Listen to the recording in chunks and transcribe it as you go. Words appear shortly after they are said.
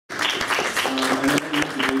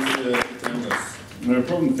No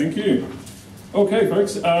problem, thank you. Okay,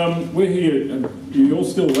 folks, we're here. You're all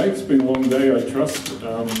still awake. It's been a long day, I trust.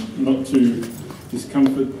 Not too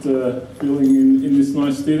discomfort feeling in this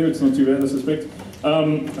nice theatre. It's not too bad, I suspect.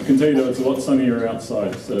 I can tell you though, it's a lot sunnier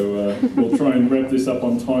outside, so we'll try and wrap this up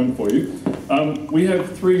on time for you. We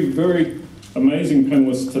have three very amazing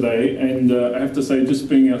panellists today, and I have to say, just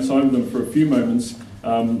being outside of them for a few moments,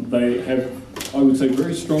 they have, I would say,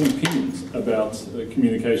 very strong opinions about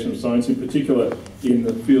communication of science, in particular in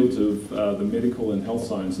the fields of the medical and health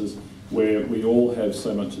sciences, where we all have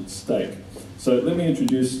so much at stake. So let me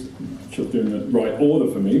introduce, she's doing the right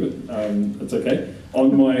order for me, but that's okay.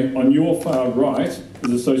 On your far right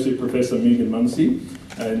is Associate Professor Megan Munsie,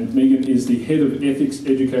 and Megan is the Head of Ethics,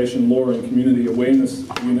 Education, Law and Community Awareness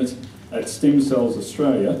Unit at Stem Cells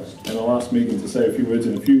Australia, and I'll ask Megan to say a few words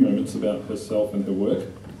in a few moments about herself and her work.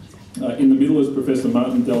 In the middle is Professor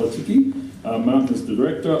Martin Delatycki. Martin is the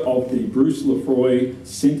Director of the Bruce Lefroy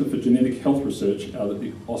Centre for Genetic Health Research out at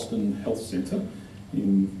the Austin Health Centre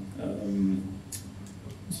in,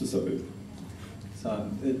 what's the suburb? So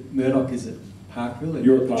Murdoch is at Parkville, at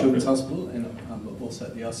the Children's Hospital, and I'm also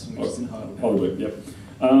at the Austin, which is in Heidelberg. Yep.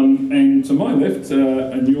 And to my left,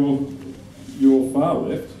 and your far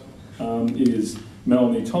left, is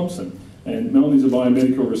Melanie Thompson. And Melanie's a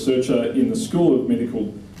biomedical researcher in the School of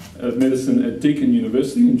Medicine at Deakin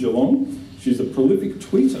University in Geelong. She's a prolific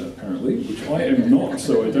tweeter, apparently, which I am not,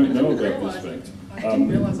 so I don't know about this fact. I didn't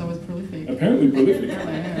realise I was prolific. Apparently prolific.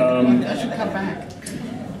 I should cut back.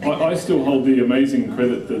 I still hold the amazing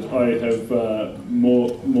credit that I have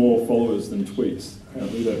more followers than tweets.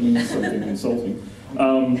 Apparently that means something insulting.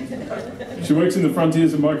 She works in the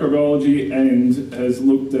frontiers of microbiology and has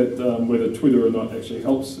looked at whether Twitter or not actually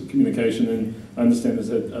helps communication, and I understand has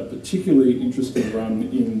had a particularly interesting run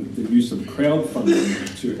in the use of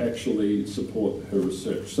crowdfunding to actually support her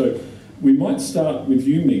research. So we might start with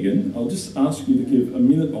you, Megan. I'll just ask you to give a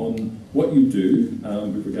minute on what you do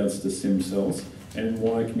with regards to stem cells and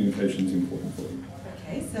why communication is important for you.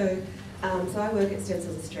 Okay, so I work at Stem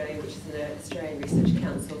Cells Australia, which is an Australian Research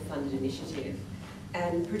Council funded initiative.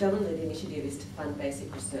 And predominantly the initiative is to fund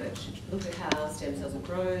basic research, look at how stem cells are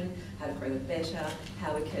grown, how to grow them better,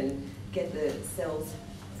 how we can get the cells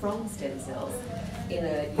from stem cells in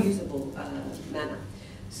a usable manner.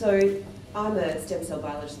 So I'm a stem cell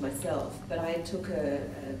biologist myself, but I took a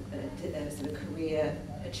sort of career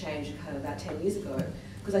change about 10 years ago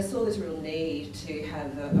because I saw this real need to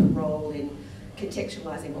have a role in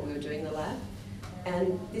contextualising what we were doing in the lab.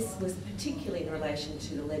 And this was particularly in relation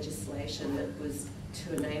to the legislation that was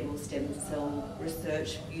to enable stem cell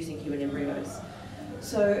research using human embryos.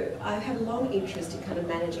 So I have a long interest in kind of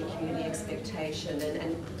managing community expectation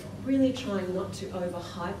and really trying not to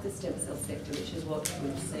overhype the stem cell sector, which is what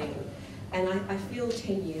we've seen. And I feel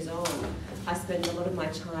 10 years on, I spend a lot of my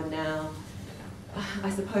time now, I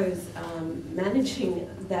suppose, managing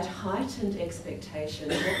that heightened expectation.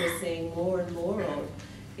 And what we're seeing more and more of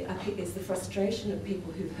is the frustration of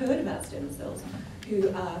people who've heard about stem cells, who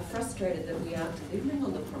are frustrated that we aren't delivering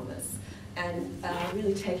on the promise and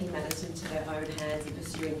really taking matters into their own hands and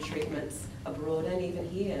pursuing treatments abroad and even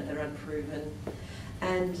here that are unproven.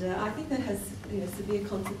 And I think that has severe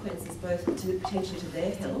consequences both potentially to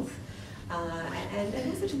their health and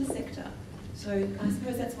also to the sector. So I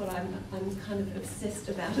suppose that's what I'm kind of obsessed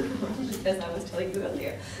about at the moment, as I was telling you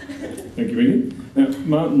earlier. Thank you, Megan. Now,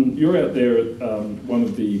 Martin, you're out there at one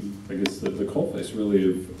of the, I guess, the coalface really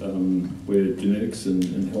of where genetics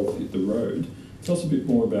and health hit the road. Tell us a bit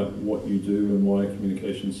more about what you do and why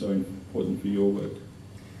communication is so important for your work.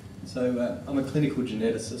 So I'm a clinical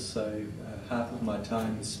geneticist, so half of my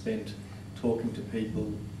time is spent talking to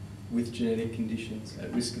people with genetic conditions,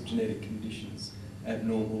 at risk of genetic conditions,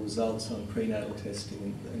 abnormal results on prenatal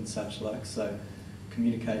testing and such like. So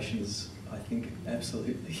communication is, I think,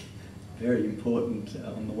 absolutely very important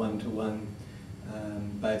on the one-to-one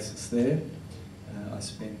basis there. I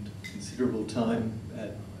spend considerable time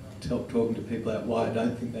talking to people about why I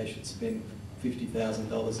don't think they should spend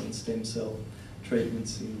 $50,000 on stem cell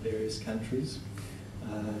treatments in various countries.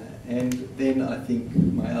 And then I think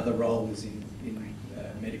my other role is in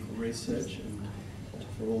medical research, and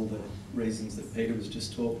for all the reasons that Peter was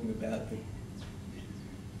just talking about, the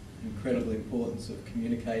incredible importance of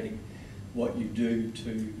communicating what you do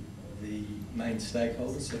to the main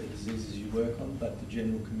stakeholders, so the diseases you work on, but the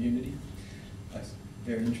general community. I'm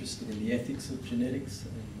very interested in the ethics of genetics,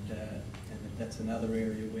 and that's another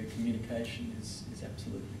area where communication is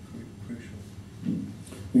absolutely crucial.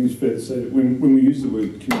 I think it's fair to say that when we use the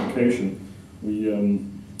word communication,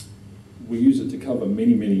 we use it to cover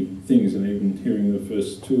many things, and even hearing the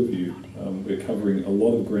first two of you, we're covering a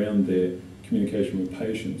lot of ground there communication with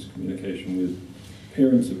patients, communication with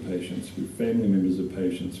parents of patients, with family members of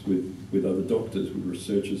patients, with other doctors, with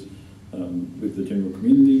researchers, with the general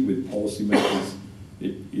community, with policymakers.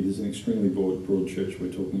 It is an extremely broad church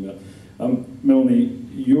we're talking about. Melanie,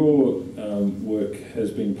 your work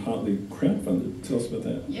has been partly crowdfunded. Tell us about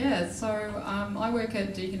that. Yeah, so I work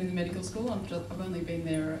at Deakin in the medical school. I've only been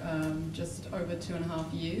there just over 2.5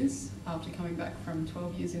 years after coming back from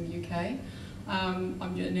 12 years in the UK. I'm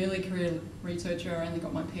an early career researcher. I only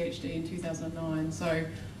got my PhD in 2009. So,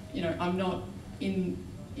 you know, I'm not in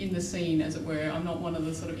the scene, as it were. I'm not one of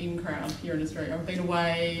the sort of in crowd here in Australia. I've been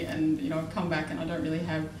away and, you know, I've come back and I don't really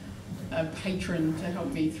have a patron to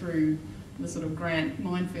help me through the sort of grant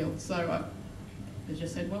minefield. So I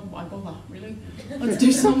just said, well, why bother, really? Let's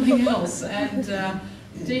do something else. And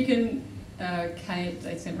Deakin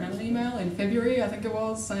they sent around an email in February, I think it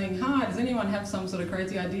was, saying, hi, does anyone have some sort of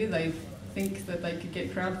crazy idea they think that they could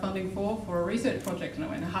get crowdfunding for a research project? And I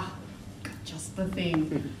went, just the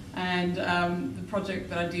thing. And the project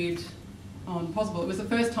that I did on Possible, it was the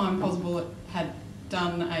first time Possible had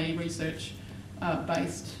done a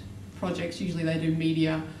research-based projects. Usually they do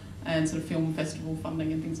media and sort of film festival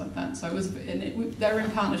funding and things like that. So it was, they were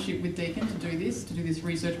in partnership with Deakin to do this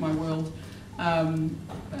Research My World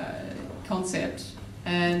concept.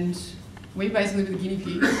 And we basically were the guinea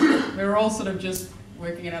pigs. We were all sort of just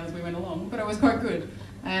working it out as we went along, but it was quite good.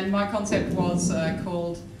 And my concept was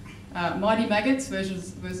called Mighty Maggots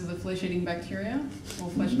versus the flesh-eating bacteria, or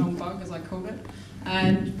flesh-eating bug as I called it.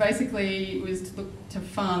 And basically it was to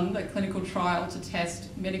fund a clinical trial to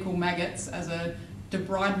test medical maggots as a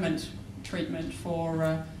debridement treatment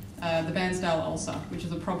for the Bairnsdale ulcer, which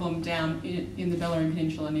is a problem down in the Bellarine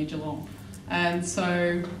Peninsula near Geelong. And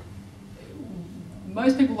so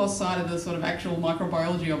most people lost sight of the sort of actual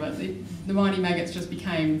microbiology of it. The mighty maggots just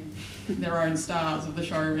became their own stars of the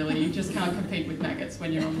show, really. You just can't compete with maggots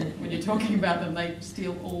when you're talking about them. They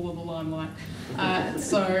steal all of the limelight.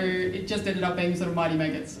 So it just ended up being sort of mighty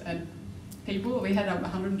maggots. And we had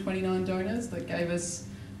 129 donors that gave us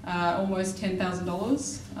almost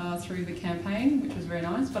 $10,000 through the campaign, which was very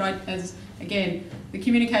nice. But again, the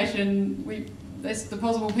communication, the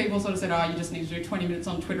Possible people sort of said, you just need to do 20 minutes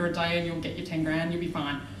on Twitter a day and you'll get your 10 grand, you'll be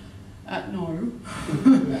fine. No,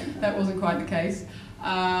 that wasn't quite the case.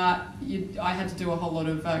 I had to do a whole lot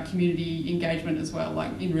of community engagement as well,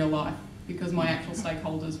 like in real life, because my actual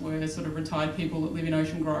stakeholders were sort of retired people that live in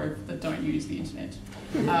Ocean Grove that don't use the internet.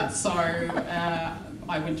 So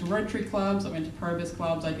I went to Rotary clubs, I went to Probus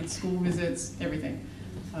clubs, I did school visits, everything.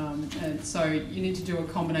 And so you need to do a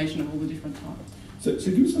combination of all the different types.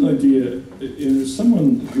 So give us an idea, as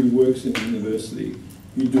someone who works in a university,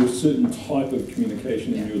 you do a certain type of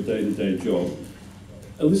communication in your day-to-day job.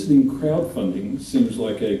 Eliciting crowdfunding seems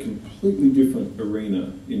like a completely different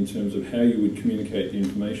arena in terms of how you would communicate the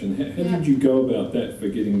information. How did you go about that for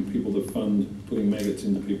getting people to fund putting maggots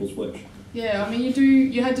into people's flesh? Yeah, I mean,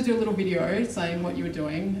 you had to do a little video saying what you were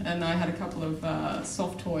doing, and I had a couple of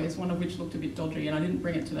soft toys, one of which looked a bit dodgy, and I didn't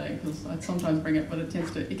bring it today because I sometimes bring it, but it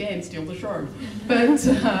tends to, again, steal the show. But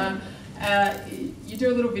you do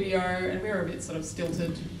a little video, and we were a bit sort of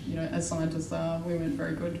stilted, you know, as scientists are. We weren't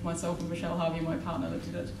very good, myself and Michelle Harvey, my partner, that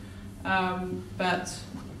did it. But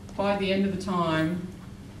by the end of the time,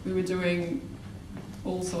 we were doing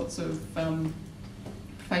all sorts of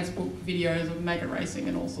Facebook videos of maggot racing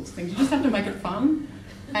and all sorts of things. You just have to make it fun,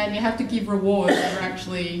 and you have to give rewards that are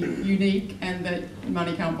actually unique and that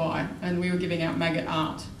money can't buy. And we were giving out maggot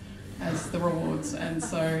art as the rewards, and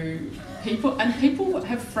so people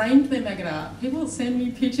have framed their maggot art. People send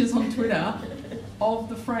me pictures on Twitter of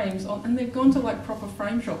the frames, and they've gone to like proper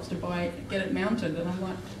frame shops to get it mounted, and I'm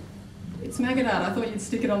like, it's maggot art. I thought you'd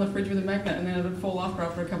stick it on the fridge with a magnet and then it would fall off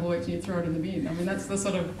after a couple of weeks and you'd throw it in the bin. I mean, that's the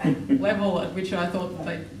sort of level at which I thought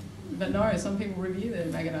but no, some people review their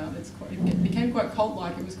maggot art. It became quite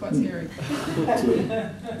cult-like. It was quite scary.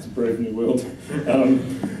 It's a brave new world.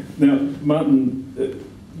 Now, Martin,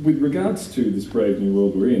 with regards to this brave new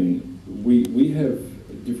world we're in, we have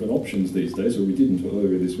different options these days, or we did until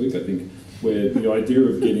earlier this week, I think, where the idea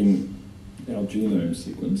of getting our genome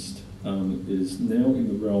sequenced is now in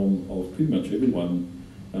the realm of pretty much everyone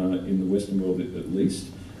in the Western world at least,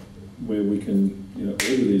 where we can order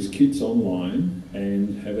these kits online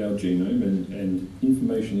and have our genome and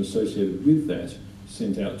information associated with that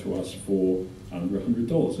sent out to us for under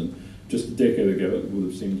 $100. And just a decade ago it would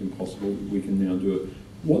have seemed impossible. We can now do it.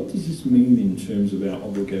 What does this mean in terms of our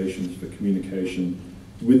obligations for communication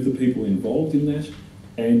with the people involved in that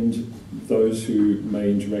and those who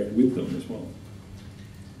may interact with them as well?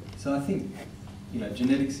 So I think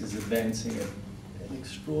genetics is advancing at an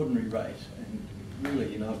extraordinary rate, and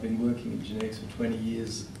really, you know, I've been working in genetics for 20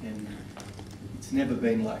 years, and it's never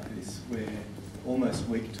been like this, where almost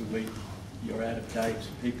week to week you're out of date.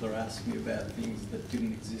 People are asking you about things that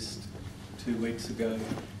didn't exist 2 weeks ago.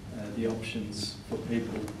 The options for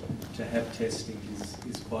people to have testing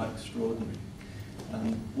is quite extraordinary.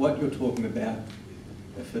 What you're talking about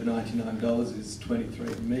for $99 is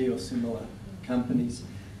 23andMe or similar companies,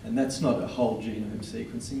 and that's not a whole genome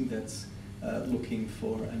sequencing. That's looking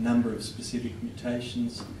for a number of specific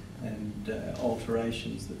mutations and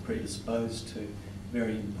alterations that predispose to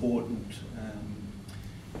very important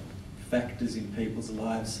factors in people's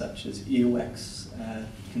lives, such as earwax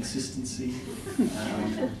consistency,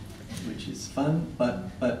 which is fun,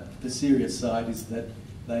 but the serious side is that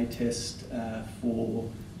they test for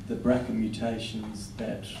the BRCA mutations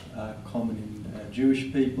that are common in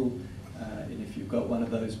Jewish people, and if you've got one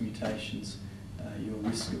of those mutations, your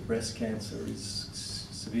risk of breast cancer is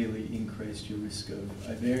severely increased, your risk of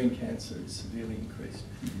ovarian cancer is severely increased,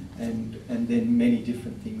 and then many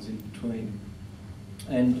different things in between.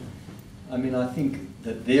 And I mean, I think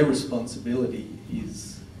that their responsibility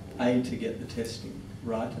is, A, to get the testing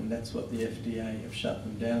right, and that's what the FDA have shut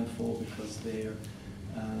them down for, because they're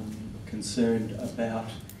concerned about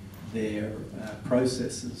their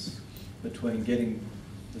processes between getting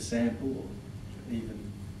the sample, or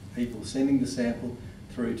even people sending the sample,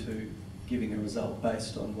 through to giving a result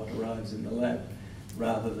based on what arrives in the lab,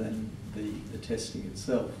 rather than the testing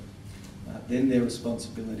itself. Then their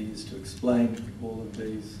responsibility is to explain all of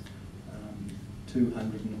these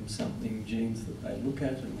 200 and something genes that they look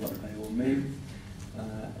at and what they all mean.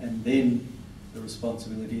 And then the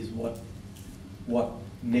responsibility is what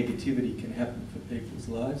negativity can happen for people's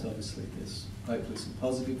lives. Obviously there's hopefully some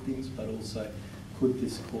positive things, but also could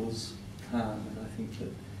this cause harm? And I think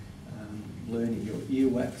that learning your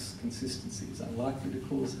earwax consistency is unlikely to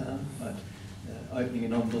cause harm, but opening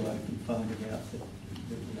an envelope and finding out that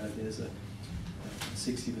you know, there's a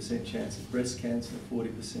 60% chance of breast cancer,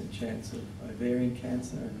 40% chance of ovarian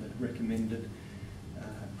cancer, and the recommended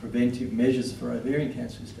preventive measures for ovarian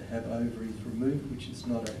cancer is to have ovaries removed, which is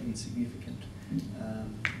not an insignificant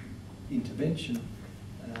intervention.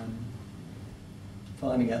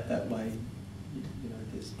 Finding out that way, you know,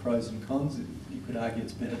 there's pros and cons. You could argue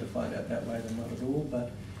it's better to find out that way than not at all,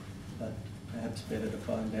 but perhaps better to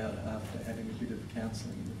find out after having a bit of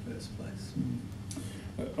counselling in the first place.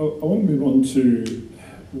 I want to move on to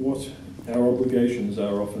what our obligations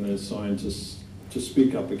are often as scientists to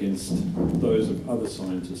speak up against those of other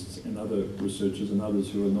scientists and other researchers and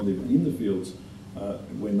others who are not even in the fields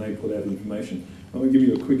when they put out information. I'm going to give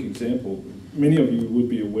you a quick example. Many of you would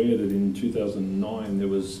be aware that in 2009 there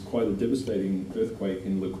was quite a devastating earthquake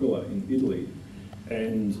in L'Aquila in Italy.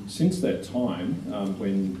 And since that time,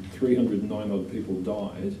 when 309 odd people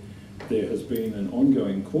died, there has been an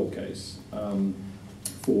ongoing court case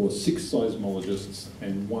for 6 seismologists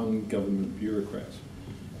and 1 government bureaucrat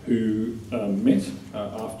who met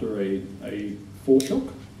after a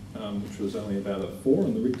foreshock, which was only about a 4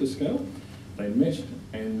 on the Richter scale. They met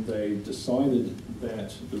and they decided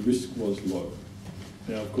that the risk was low.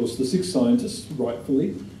 Now, of course, the 6 scientists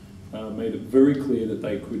rightfully made it very clear that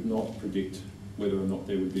they could not predict whether or not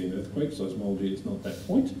there would be an earthquake. Seismology is not that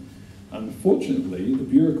point. Unfortunately, the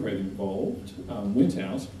bureaucrat involved went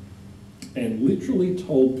out and literally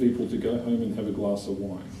told people to go home and have a glass of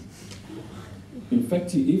wine. In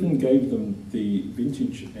fact, he even gave them the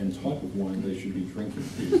vintage and type of wine they should be drinking.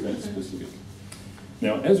 He was that specific.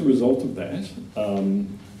 Now, as a result of that,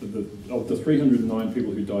 of the 309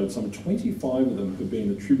 people who died, some 25 of them have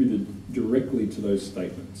been attributed directly to those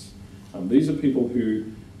statements. These are people who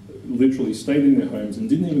literally stayed in their homes and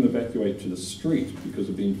didn't even evacuate to the street because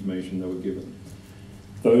of the information they were given.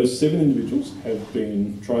 Those 7 individuals have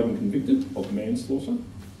been tried and convicted of manslaughter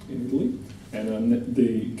in Italy, and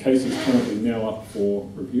the case is currently now up for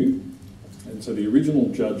review. And so the original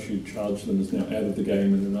judge who charged them is now out of the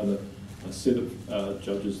game, and another set of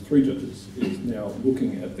judges, 3 judges, is now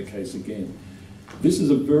looking at the case again. This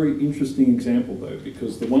is a very interesting example, though,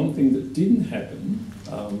 because the one thing that didn't happen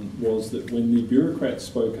was that when the bureaucrat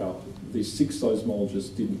spoke up, the 6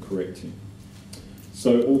 seismologists didn't correct him.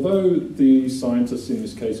 So although the scientists in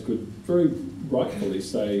this case could very rightfully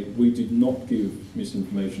say, we did not give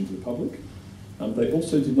misinformation to the public, they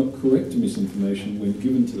also did not correct misinformation when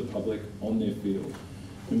given to the public on their field.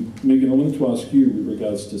 And Megan, I wanted to ask you with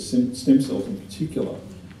regards to stem cells in particular,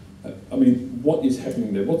 I mean, what is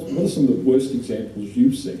happening there? What are some of the worst examples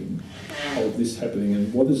you've seen of this happening,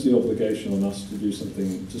 and what is the obligation on us to do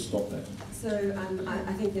something to stop that? So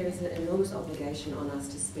I think there is an enormous obligation on us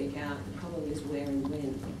to speak out. The problem is where and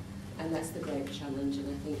when. And that's the great challenge, and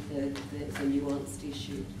I think the nuanced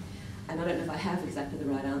issue. And I don't know if I have exactly the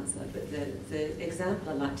right answer, but the example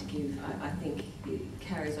I'd like to give, I think it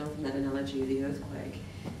carries on from that analogy of the earthquake.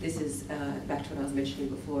 This is back to what I was mentioning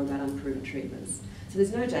before about unproven treatments. So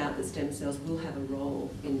there's no doubt that stem cells will have a role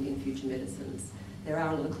in future medicines. There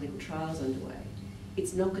are a lot of clinical trials underway.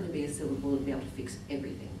 It's not going to be a silver bullet to be able to fix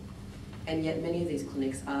everything. And yet many of these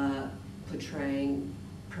clinics are portraying,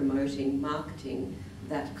 promoting, marketing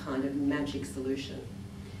that kind of magic solution.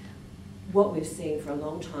 What we've seen for a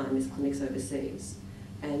long time is clinics overseas,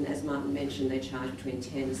 and as Martin mentioned, they charge between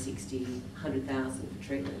 10, 60, 100,000 for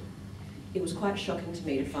treatment. It was quite shocking to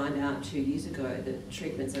me to find out 2 years ago that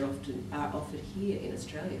treatments are offered here in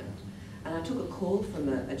Australia. And I took a call from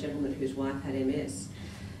a gentleman whose wife had MS,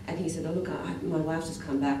 and he said, "Oh look, my wife's just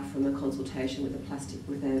come back from a consultation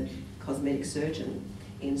with a cosmetic surgeon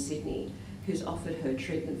in Sydney, who's offered her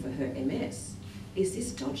treatment for her MS. Is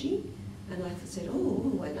this dodgy?" And I said,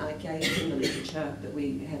 "Oh," and I gave him the literature that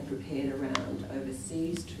we have prepared around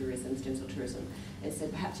overseas tourism, stem cell tourism, and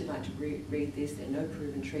said, "Perhaps you'd like to read this. There are no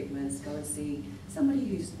proven treatments. Go and see somebody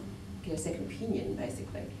who's get a second opinion,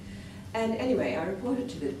 basically." And anyway, I reported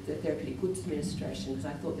to the Therapeutic Goods Administration because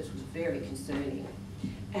I thought this was very concerning.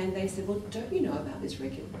 And they said, "Well, don't you know about this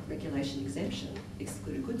regulation exemption,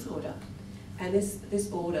 excluded goods order?" And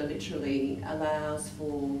this order literally allows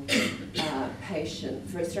for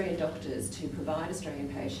for Australian doctors to provide Australian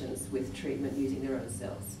patients with treatment using their own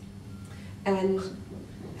cells. And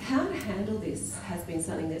how to handle this has been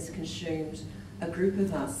something that's consumed a group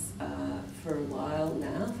of us for a while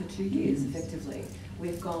now, for 2 years effectively.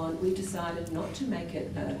 We've decided not to make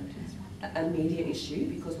it a media issue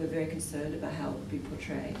because we're very concerned about how it will be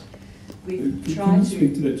portrayed. We've tried to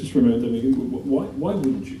speak to that just for a moment, Megan. Why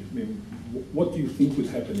wouldn't you? I mean, what do you think would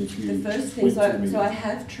happen if you? The first thing, so I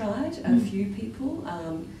have tried a few people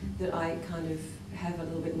that I kind of have a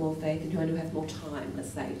little bit more faith in, who I do have more time,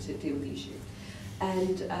 let's say, to deal with the issue.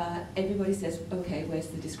 And everybody says, "Okay, where's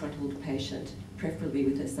the disgruntled patient? Preferably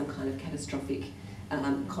with some kind of catastrophic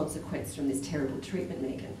consequence from this terrible treatment,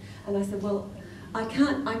 Megan." And I said, "Well, I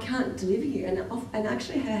can't deliver you." And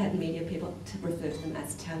actually I had media people to refer to them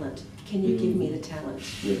as talent. "Can you give me the talent?"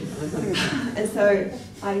 And so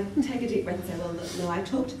I take a deep breath and say, "Well, no, I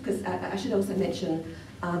talked," because I should also mention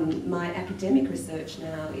my academic research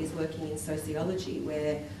now is working in sociology,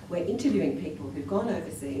 where we're interviewing people who've gone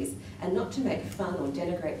overseas, and not to make fun or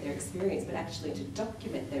denigrate their experience, but actually to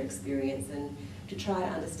document their experience and to try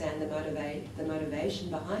to understand the motivation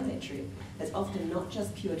behind their trip. That's often not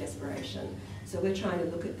just pure desperation. So we're trying to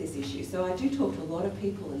look at this issue. So I do talk to a lot of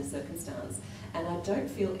people in the circumstance, and I don't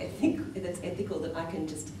feel that's ethical that I can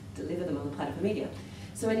just deliver them on the platter for media.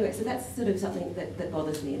 So anyway, so that's sort of something that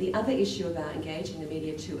bothers me. The other issue about engaging the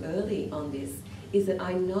media too early on this is that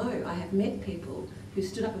I know I have met people who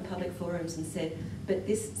stood up in public forums and said, "But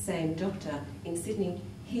this same doctor in Sydney,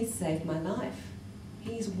 he's saved my life.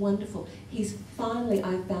 He's wonderful.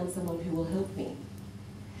 I found someone who will help me."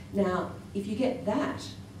 Now, if you get that,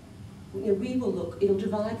 we will look, it'll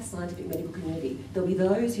divide the scientific medical community. There'll be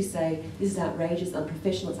those who say, "This is outrageous,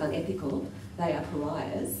 unprofessional, it's unethical. They are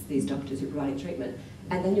pariahs, these doctors who are providing treatment."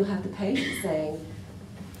 And then you'll have the patients saying,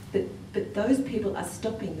 but those people are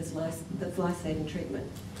stopping this life-saving treatment.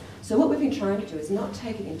 So what we've been trying to do is not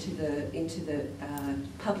take it into the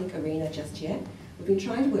public arena just yet. We've been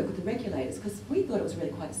trying to work with the regulators because we thought it was really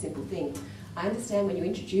quite a simple thing. I understand when you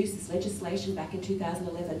introduced this legislation back in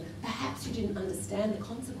 2011, perhaps you didn't understand the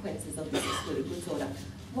consequences of this excluded goods order.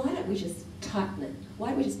 Why don't we just tighten it? Why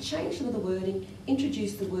don't we just change some of the wording,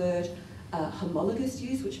 introduce the word homologous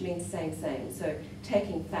use, which means same. So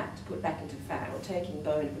taking fat to put back into fat, or taking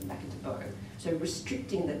bone to put back into bone. So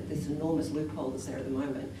restricting this enormous loophole that's there at the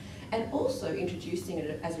moment. And also introducing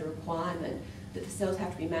it as a requirement that the cells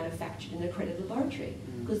have to be manufactured in an accredited laboratory,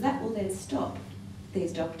 because that will then stop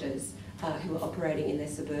these doctors who are operating in their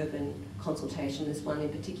suburban consultation. This one in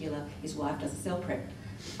particular, his wife does a cell prep.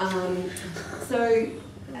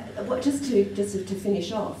 Just to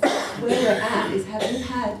finish off, where we're at is we've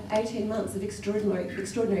had 18 months of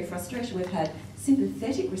extraordinary frustration. We've had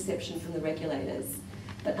sympathetic reception from the regulators,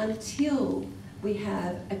 but until we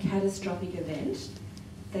have a catastrophic event,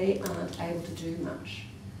 they aren't able to do much.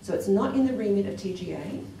 So it's not in the remit of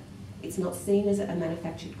TGA, it's not seen as a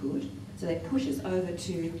manufactured good, so they push us over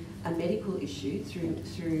to a medical issue through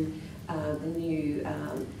the new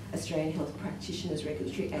Australian Health Practitioners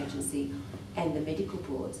Regulatory Agency and the medical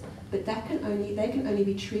boards. But they can only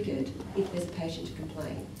be triggered if there's a patient to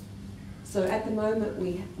complain. So at the moment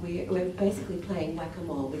we're basically playing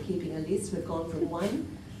whack-a-mole. We're keeping a list. We've gone from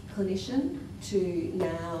 1 clinician to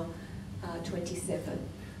now 27.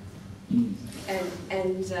 And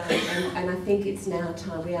I think it's now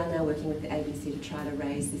time, we are now working with the ABC to try to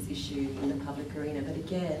raise this issue in the public arena, but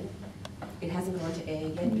again, it hasn't gone to air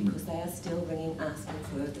yet because they are still ringing asking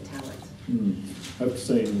for the talent. I've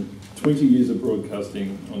seen 20 years of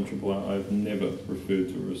broadcasting on Triple R. I've never referred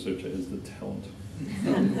to a researcher as the talent.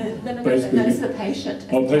 No, it's the patient.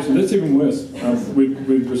 Oh, patient, that's even worse. With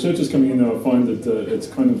researchers coming in now, I find that it's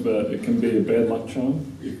kind of, it can be a bad luck charm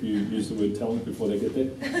if you use the word talent before they get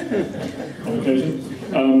there, on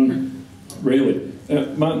occasion. Rarely.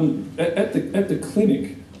 Martin, at the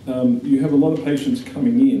clinic, you have a lot of patients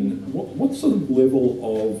coming in. What sort of level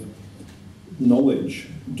of knowledge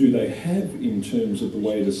do they have in terms of the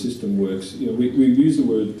way the system works? You know, we use the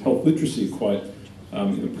word health literacy quite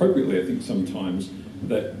inappropriately, I think, sometimes.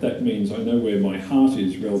 That means I know where my heart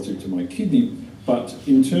is relative to my kidney, but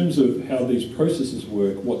in terms of how these processes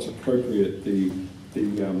work, what's appropriate, the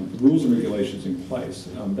rules and regulations in place,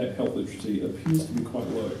 that health literacy appears to be quite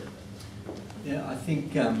low. Yeah, I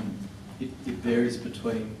think it varies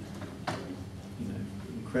between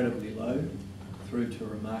incredibly low through to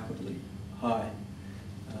remarkably high.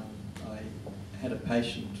 I had a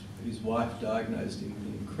patient whose wife diagnosed him with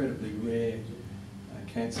an incredibly rare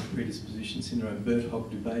cancer predisposition syndrome,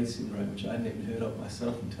 Birt-Hogg-Dubé syndrome, which I hadn't even heard of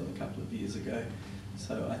myself until a couple of years ago.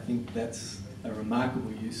 So I think that's a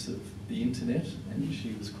remarkable use of the internet, and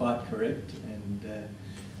she was quite correct, and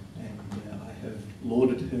I have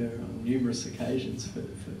lauded her on numerous occasions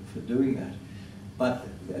for doing that. But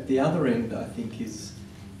at the other end, I think, is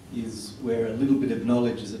where a little bit of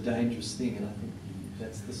knowledge is a dangerous thing, and I think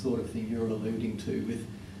that's the sort of thing you're alluding to with,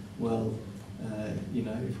 well,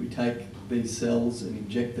 if we take these cells and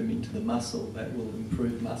inject them into the muscle, that will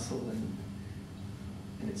improve muscle, and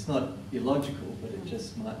it's not illogical, but it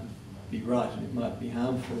just might be right and it might be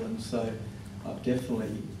harmful. And so I've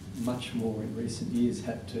definitely much more in recent years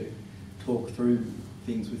had to talk through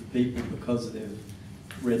things with people because they've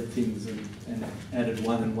read things and added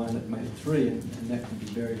 1 and 1 and made 3, and that can be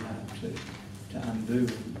very hard to undo.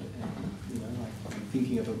 I'm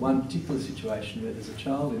thinking of one particular situation where there's a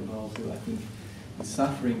child involved who I think is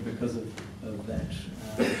suffering because of that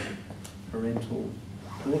parental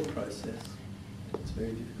thought process. It's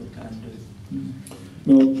very difficult to undo.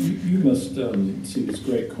 Well, you must see this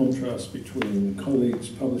great contrast between colleagues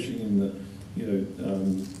publishing in the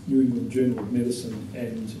New England Journal of Medicine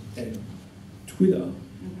and Twitter.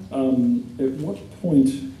 At what point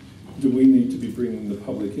do we need to be bringing the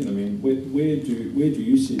public in? I mean, where do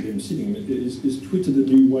you see them sitting? Is Twitter the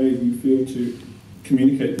new way you feel to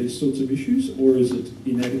communicate these sorts of issues, or is it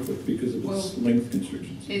inadequate because of its length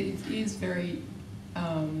constrictions? It is very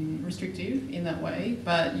restrictive in that way,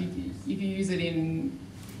 but if you use it in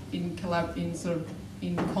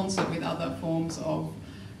concert with other forms of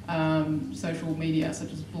social media,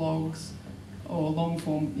 such as blogs or long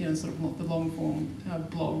form, the long form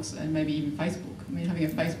blogs, and maybe even Facebook. I mean, having a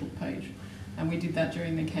Facebook page, and we did that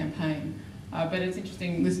during the campaign. But it's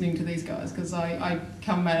interesting listening to these guys, because I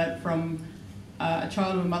come at it from a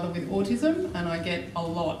child of a mother with autism, and I get a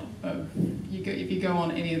lot of, if you go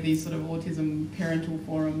on any of these sort of autism parental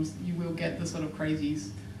forums, you will get the sort of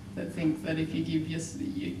crazies that think that if you give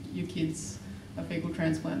your kids a fecal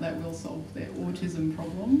transplant, that will solve their autism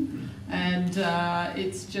problem. And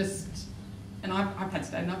it's just, and I've had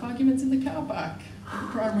stand-up arguments in the car park in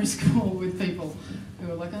primary school with people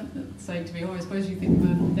who are like saying to me, I suppose you think the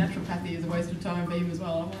naturopathy is a waste of time for him as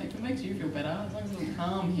well. I'm like, if it makes you feel better, as long as it doesn't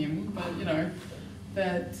harm him, but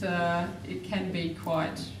that it can be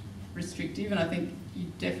quite restrictive, and I think you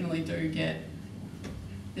definitely do get,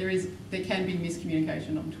 there can be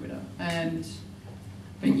miscommunication on Twitter,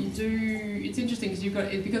 but it's interesting because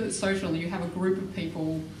because it's social, you have a group of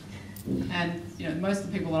people, and most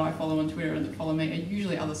of the people that I follow on Twitter and that follow me are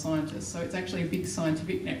usually other scientists, so it's actually a big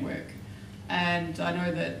scientific network. And I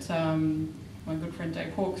know that my good friend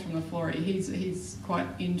Dave Hawkes from Lefroy, he's quite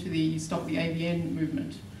into the Stop the AVN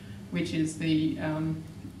movement, which is the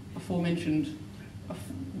aforementioned,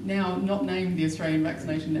 now not named the Australian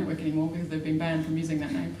Vaccination Network anymore because they've been banned from using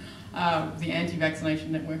that name, the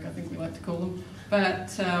anti-vaccination network, I think we like to call them. But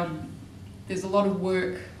there's a lot of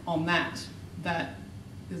work on that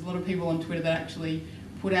there's a lot of people on Twitter that actually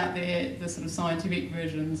put out the sort of scientific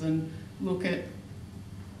versions and look at,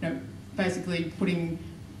 basically putting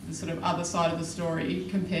the sort of other side of the story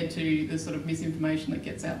compared to the sort of misinformation that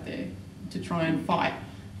gets out there to try and fight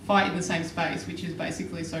in the same space, which is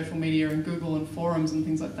basically social media and Google and forums and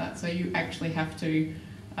things like that. So you actually have to, you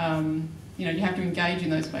have to engage in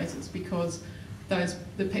those spaces, because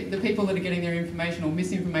the people that are getting their information or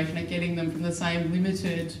misinformation are getting them from the same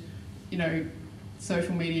limited,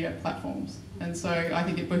 social media platforms. And so I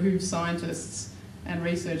think it behooves scientists and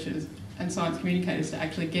researchers and science communicators to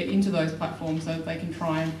actually get into those platforms so that they can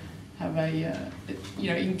try and have a,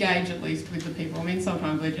 engage at least with the people. I mean,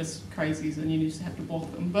 sometimes they're just crazies and you just have to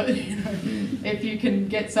block them. But, if you can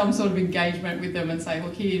get some sort of engagement with them and say,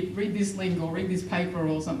 look here, read this link or read this paper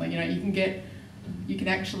or something, you can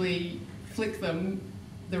actually flick them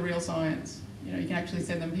the real science. You can actually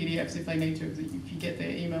send them PDFs if they need to, if you get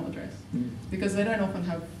their email address. Because they don't often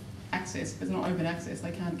have access. There's not open access.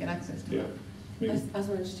 They can't get access to it. I just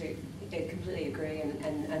wanted to completely agree,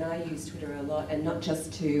 and I use Twitter a lot, and not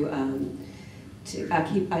just I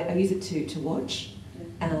use it to watch,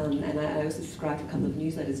 and I also subscribe to a couple of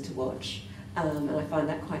newsletters to watch, and I find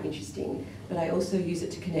that quite interesting. But I also use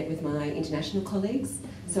it to connect with my international colleagues.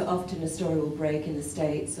 So often a story will break in the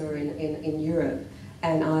States or in Europe,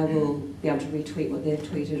 and I will be able to retweet what they've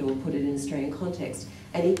tweeted or put it in Australian context.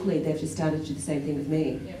 And equally, they've just started to do the same thing with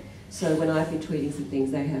me. Yeah. So when I've been tweeting some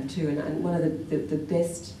things, they have too. And one of the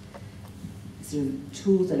best sort of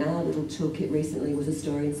tools in our little toolkit recently was a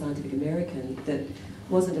story in Scientific American that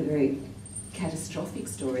wasn't a very catastrophic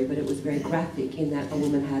story, but it was very graphic in that a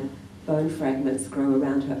woman had bone fragments grow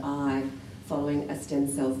around her eye following a stem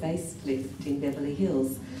cell facelift in Beverly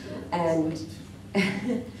Hills. And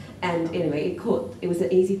and anyway, it was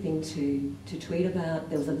an easy thing to tweet about.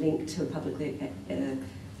 There was a link to a publicly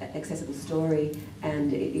accessible story,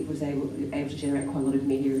 and it was able to generate quite a lot of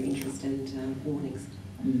media interest and warnings.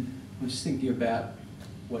 I'm just thinking about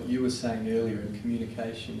what you were saying earlier in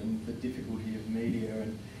communication and the difficulty of media,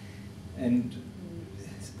 and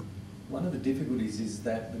one of the difficulties is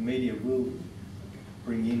that the media will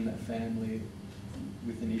bring in a family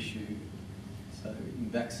with an issue. So in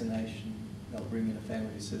vaccination, they'll bring in a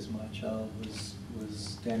family who says, my child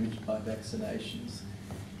was damaged by vaccinations.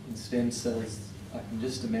 In stem cells, I can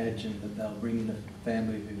just imagine that they'll bring in a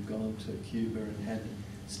family who've gone to Cuba and had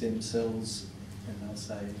stem cells, and they'll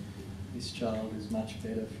say, this child is much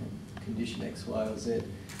better from condition X, Y, or Z.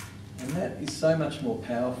 And that is so much more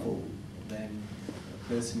powerful than a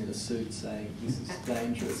person in a suit saying, this is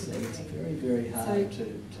dangerous, and it's very, very hard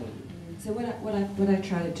So what I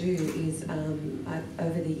try to do is,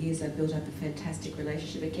 over the years I've built up a fantastic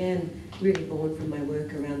relationship, again, really born from my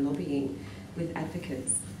work around lobbying with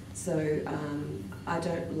advocates. So I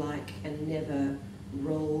don't like and never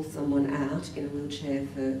roll someone out in a wheelchair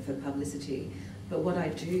for publicity. But what I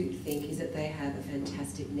do think is that they have a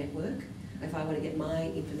fantastic network. If I want to get my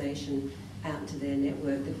information out into their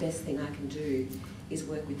network, the best thing I can do is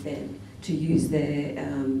work with them to use their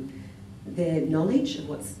knowledge of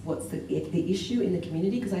what's the issue in the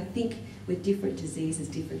community, because I think with different diseases,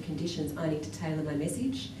 different conditions, I need to tailor my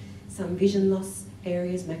message. Some vision loss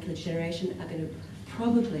areas, macular degeneration, are going to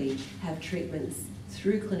probably have treatments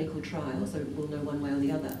through clinical trials, so we'll know one way or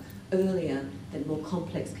the other, earlier than more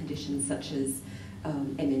complex conditions such as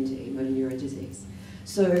MND, motor neuron disease.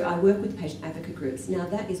 So I work with patient advocate groups. Now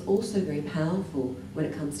that is also very powerful when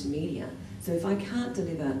it comes to media. So if I can't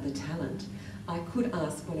deliver the talent, I could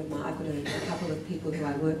ask I've got a couple of people who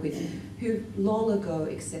I work with who long ago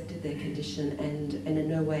accepted their condition, and in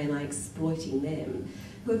no way am I exploiting them,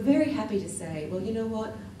 who are very happy to say, well, you know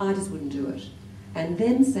what, I just wouldn't do it. And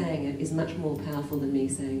them saying it is much more powerful than me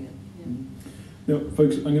saying it. Yeah. Now,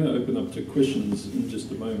 folks, I'm going to open up to questions in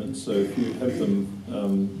just a moment, so if you have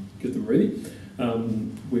them, get them ready.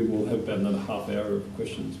 We will have about another half hour of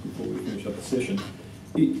questions before we finish up the session.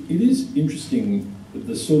 It is interesting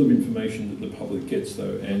the sort of information that the public gets,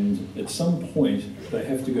 though, and at some point they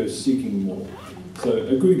have to go seeking more. So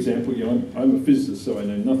a good example, I'm a physicist, so I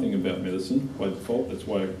know nothing about medicine by default. That's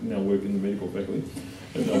why I now work in the medical faculty.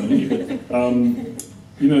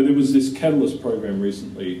 There was this Catalyst program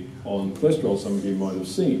recently on cholesterol, some of you might have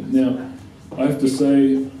seen. Now, I have to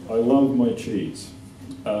say, I love my cheese.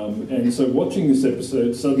 And so watching this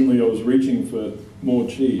episode, suddenly I was reaching for more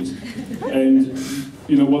cheese. And,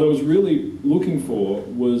 what I was really looking for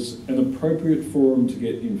was an appropriate forum to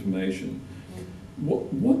get information.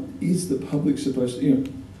 What is the public supposed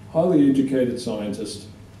to, highly educated scientist,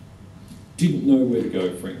 didn't know where to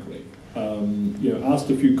go, frankly. Asked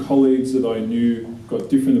a few colleagues that I knew, got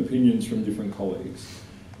different opinions from different colleagues.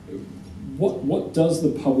 What does the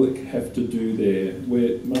public have to do there?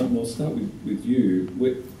 Martin, I'll start with you.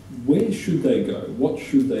 Where should they go? What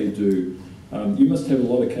should they do? You must have a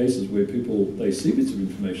lot of cases where they see bits of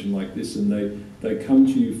information like this and they come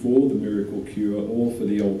to you for the miracle cure or for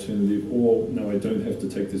the alternative, or no, I don't have to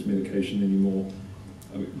take this medication anymore.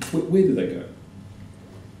 Where do they go?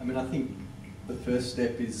 I think the first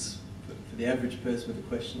step is, for the average person with a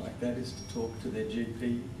question like that, is to talk to their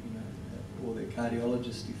GP, or their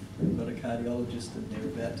cardiologist if who've got a cardiologist and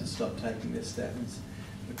they're about to stop taking their statins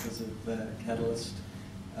because of catalyst.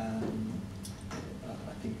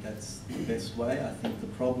 I think that's the best way. I think the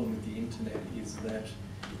problem with the internet is that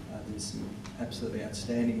there's some absolutely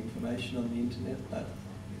outstanding information on the internet, but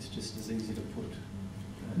it's just as easy to put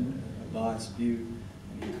a biased view,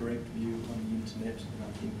 an incorrect view on the internet, and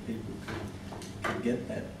I think people could get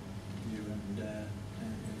that view, and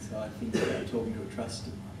so I think talking to a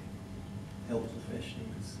trusted health professional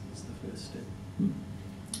is the first step.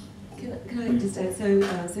 Can I just add, so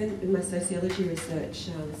in my sociology research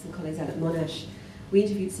with some colleagues out at Monash, we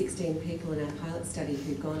interviewed 16 people in our pilot study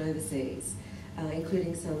who'd gone overseas,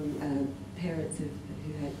 including some parents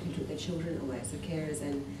who took their children away, so carers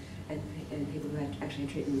and people who had actually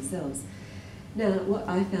treated themselves. Now, what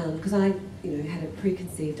I found, because I had a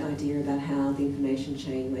preconceived idea about how the information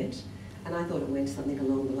chain went, and I thought it went something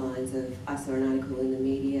along the lines of, I saw an article in the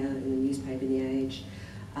media, in the newspaper, in The Age,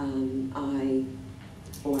 I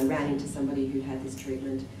ran into somebody who'd had this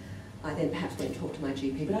treatment. I then perhaps went and talked to my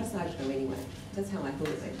GP, but I decided to go anyway. That's how I thought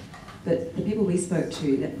it went. But the people we spoke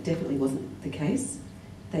to, that definitely wasn't the case.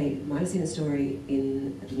 They might have seen a story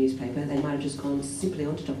in the newspaper. They might have just gone simply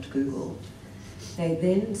onto Dr. Google. They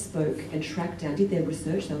then spoke and tracked down, did their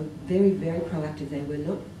research. They were very, very proactive. They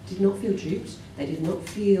did not feel duped. They did not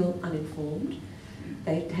feel uninformed.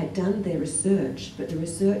 They had done their research, but the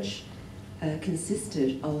research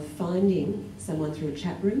consisted of finding someone through a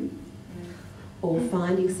chat room or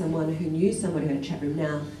finding someone who knew someone who had a chat room.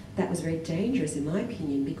 Now, that was very dangerous in my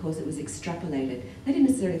opinion because it was extrapolated. They didn't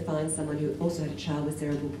necessarily find someone who also had a child with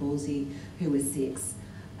cerebral palsy who was 6.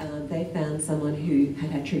 They found someone who had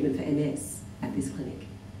had treatment for MS at this clinic.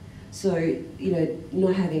 So,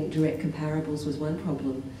 not having direct comparables was one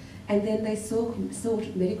problem. And then they sought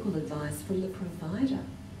medical advice from the provider,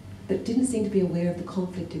 but didn't seem to be aware of the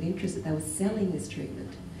conflict of interest that they were selling this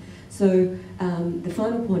treatment. So the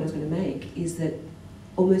final point I was going to make is that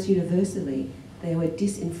almost universally they were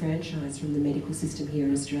disenfranchised from the medical system here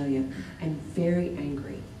in Australia and very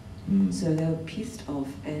angry. So they were pissed off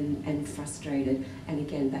and frustrated, and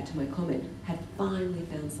again, back to my comment, had finally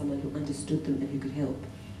found someone who understood them and who could help.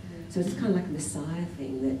 So it's kind of like a messiah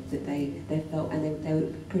thing that they felt, and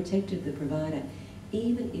they protected the provider.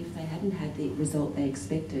 Even if they hadn't had the result they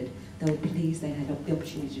expected, they were pleased they had the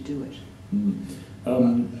opportunity to do it.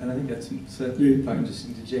 And I think that's certainly, if I can just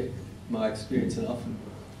interject my experience, and often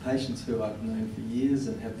patients who I've known for years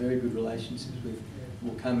and have very good relationships with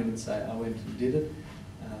will come in and say, I went and did it,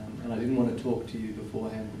 and I didn't want to talk to you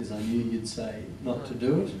beforehand because I knew you'd say not to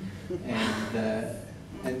do it.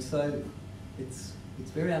 And so it's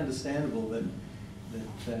very understandable that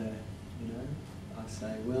I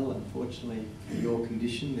say, well, unfortunately for your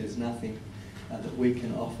condition, there's nothing that we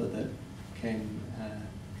can offer that can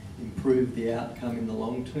improve the outcome in the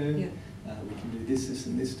long term. Yeah. We can do this, this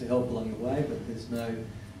and this to help along the way, but there's no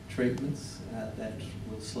treatments that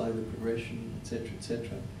will slow the progression, etc., etc.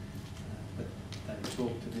 But they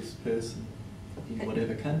talk to this person in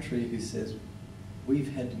whatever country who says,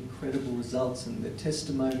 we've had incredible results, and the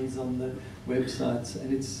testimonies on the websites,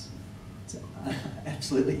 and it's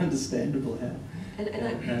absolutely understandable how that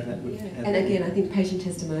would happen. And again, I think patient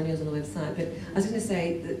testimonials on the website, but I was going to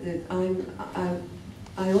say that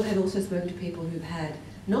I have also spoken to people who've had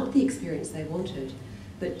not the experience they wanted,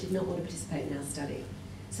 but did not want to participate in our study.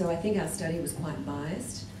 So I think our study was quite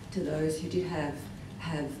biased to those who did have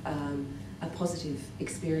a positive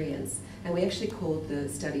experience. And we actually called the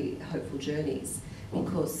study Hopeful Journeys,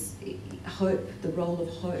 because the role of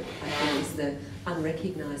hope, I think, is the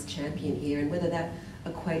unrecognised champion here, and whether that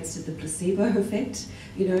equates to the placebo effect,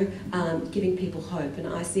 giving people hope. And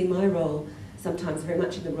I see my role sometimes very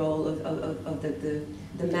much in the role of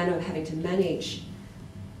the manner of having to manage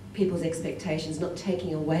people's expectations, not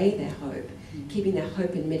taking away their hope, keeping their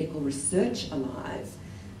hope in medical research alive,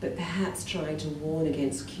 but perhaps trying to warn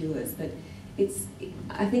against cures. But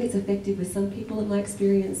I think it's effective with some people in my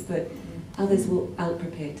experience, but others aren't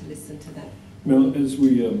prepared to listen to that. Well, as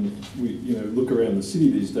we look around the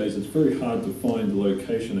city these days, it's very hard to find a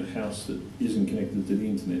location, a house that isn't connected to the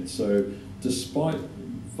internet. So despite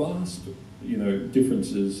vast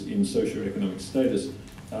differences in socioeconomic status,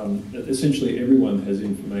 essentially everyone has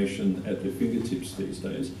information at their fingertips these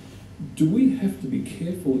days. Do we have to be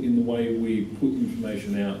careful in the way we put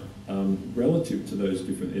information out relative to those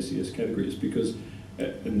different SES categories? Because,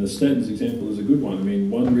 and the statins example is a good one. I mean,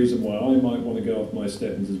 one reason why I might want to go off my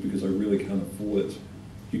statins is because I really can't afford it.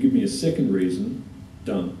 If you give me a second reason,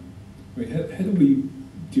 done. I mean, how do we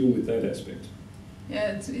deal with that aspect?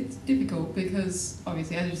 Yeah, it's difficult because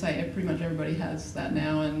obviously, as you say, pretty much everybody has that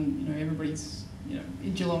now, and everybody's you know,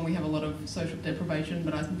 in Geelong we have a lot of social deprivation,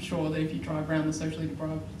 but I'm sure that if you drive around the socially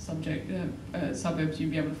deprived suburbs,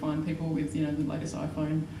 you'd be able to find people with, you know, the latest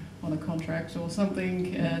iPhone on a contract or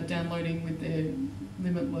something, downloading with their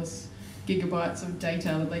limitless gigabytes of data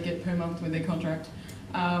that they get per month with their contract.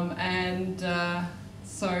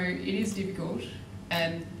 So it is difficult,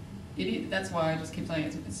 and that's why I just keep saying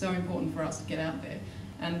it's so important for us to get out there.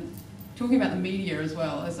 And talking about the media as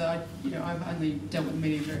well, as I've only dealt with the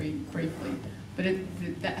media very briefly, but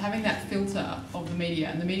having that filter of the media,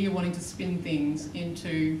 and the media wanting to spin things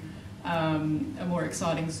into a more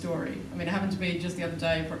exciting story. I mean, it happened to me just the other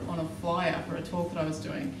day on a flyer for a talk that I was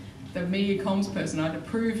doing. The media comms person, I'd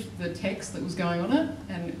approved the text that was going on it,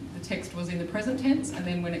 and the text was in the present tense, and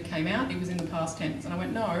then when it came out, it was in the past tense. And I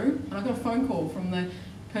went, no, and I got a phone call from the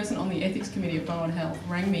person on the ethics committee of Bowen Health,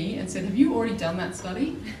 rang me and said, have you already done that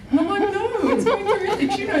study? And I'm like, no, it's going through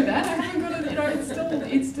ethics, you know that. I haven't got it, you know,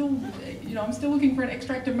 it's still, you know, I'm still looking for an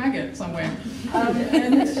extracted maggot somewhere.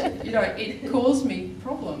 And, you know, it caused me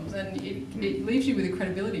problems, and it leaves you with a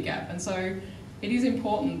credibility gap. And so it is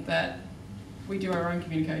important that we do our own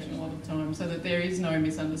communication a lot of the time so that there is no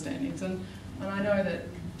misunderstandings. And I know that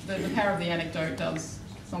the power of the anecdote does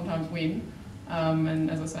sometimes win. And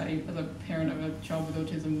as I say, as a parent of a child with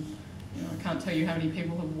autism, you know, I can't tell you how many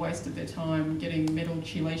people have wasted their time getting metal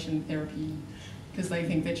chelation therapy because they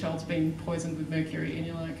think their child's been poisoned with mercury, and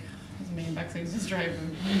you're like, hasn't been in vaccines in Australia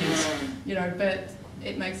for years, you know, but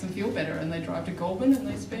it makes them feel better, and they drive to Goulburn and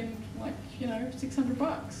they spend like, you know,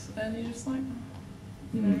 $600, and you're just like,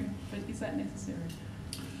 you know, but is that necessary?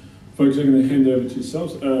 Folks, I'm going to hand over to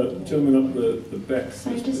yourselves. Gentlemen up the back.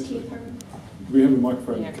 Sorry, just keep her. We have a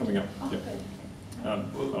microphone coming up. Oh, yep.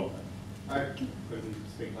 I couldn't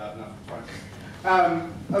speak loud enough.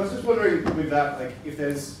 Fine. I was just wondering with that, like, if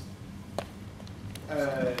there's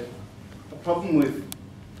a problem with,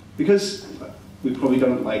 because we probably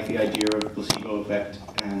don't like the idea of placebo effect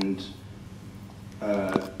and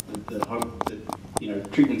you know,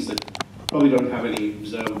 treatments that probably don't have any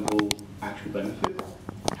observable actual benefit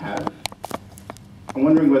have. I'm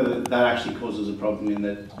wondering whether that actually causes a problem in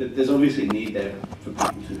that there's obviously a need there for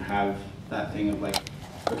people to have that thing of like,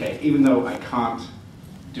 okay, even though I can't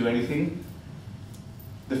do anything,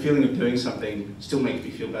 the feeling of doing something still makes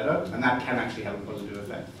me feel better, and that can actually have a positive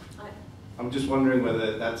effect. I'm just wondering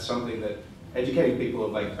whether that's something that educating people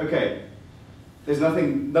of like, okay, there's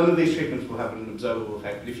nothing, none of these treatments will have an observable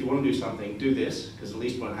effect, but if you want to do something, do this, because at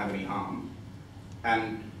least it won't have any harm,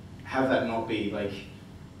 and have that not be like,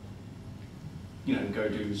 you know, go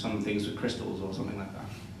do some things with crystals or something like that.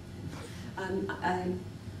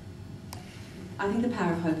 I think the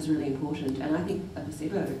power of hope is really important, and I think a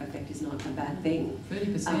placebo effect is not a bad thing.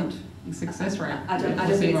 30% success rate. I don't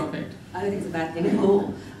think it's a bad thing at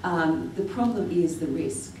all. The problem is the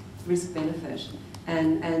risk benefit,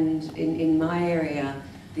 and in my area,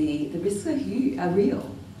 the risks are huge, are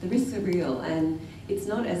real. The risks are real, and it's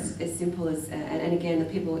not as simple as. And again, the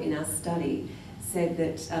people in our study said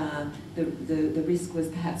that the risk was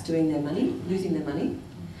perhaps losing their money.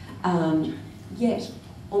 Yet,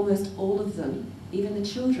 almost all of them, even the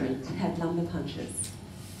children, had lumbar punctures.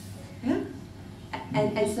 Yeah?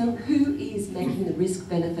 And so who is making the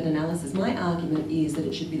risk-benefit analysis? My argument is that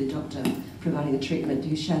it should be the doctor providing the treatment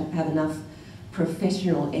who should have enough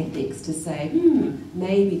professional ethics to say,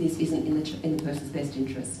 maybe this isn't in the person's best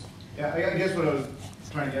interest. Yeah, I guess what I was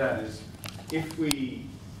trying to get at is, if we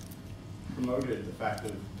promoted the fact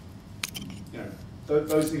of, you know,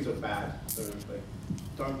 those things are bad, so like,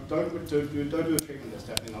 don't do a treatment that's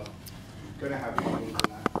definitely not going to have you doing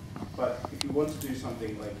that. But if you want to do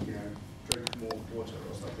something like, you know, drink more water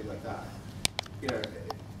or something like that, you know,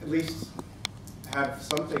 at least have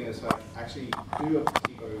something as like actually do a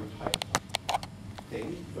placebo type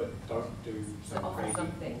thing, but don't do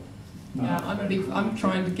something. Yeah, I'm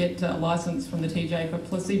trying to get a license from the TJ for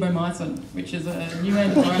placebomycin, which is a new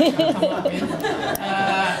antibiotic I've come up with,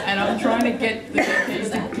 and I'm trying to get the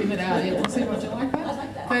GPs to give it out. Yeah, placebo, do you like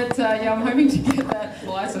that? But yeah, I'm hoping to get that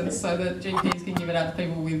license so that GPs can give it out to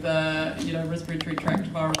people with, you know, respiratory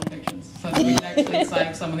tract viral infections, so that we can actually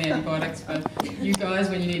save some of the antibiotics for you guys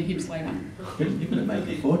when you need hips later. You're going to make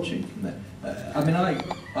a fortune from that. I mean, I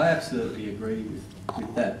absolutely agree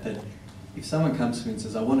with that. That if someone comes to me and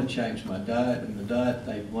says, I want to change my diet, and the diet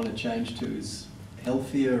they want to change to is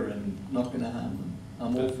healthier and not going to harm them,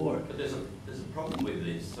 I'm all for it. But there's a problem with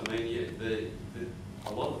this. I mean,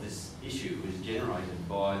 a lot of this issue is generated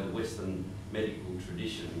by the Western medical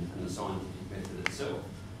tradition and the scientific method itself.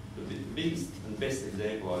 The biggest and best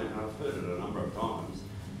example, and I've heard it a number of times,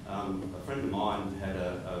 a friend of mine had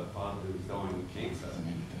a father who was dying of cancer,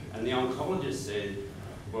 and the oncologist said,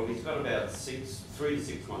 well, he's got about 3 to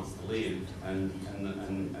 6 months to live, and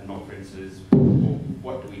my friend says, well,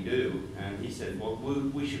 what do we do? And he said, well,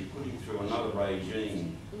 we should put him through another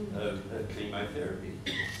regime of chemotherapy.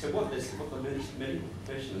 So what the medical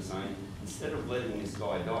profession is saying, instead of letting this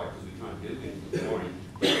guy die because we can't do anything for him,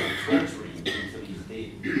 we're torturing him until he's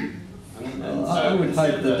dead. Well, I would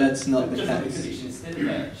hope that that's not the case. Instead of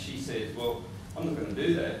that, she says, well, I'm not going to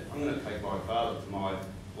do that. I'm going to take my father to my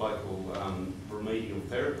local remedial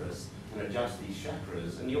therapist and adjust his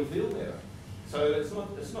chakras, and you'll feel better. So it's not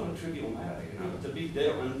a trivial matter, you know. It's a big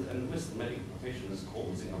deal, and the Western medical profession is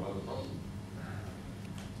causing a lot of problems.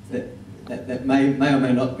 That may or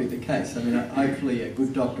may not be the case. I mean, hopefully a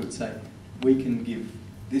good doctor would say, we can give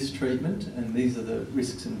this treatment, and these are the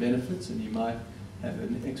risks and benefits, and you might have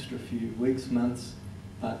an extra few weeks, months,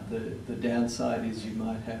 but the downside is you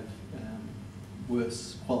might have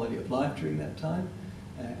worse quality of life during that time,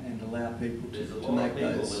 and allow people to make those choices. There's a lot of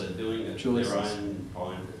people that are doing it for their own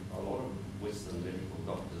kind. A lot of Western medical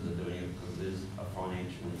doctors are doing it because there's a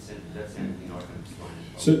financial incentive. That's the only thing I can explain.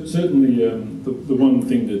 So, certainly, the one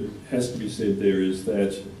thing that has to be said there is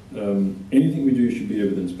that anything we do should be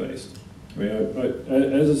evidence-based. I mean,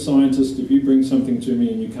 as a scientist, if you bring something to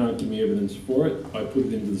me and you can't give me evidence for it, I put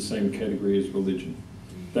it into the same category as religion.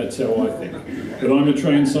 That's how I think. But I'm a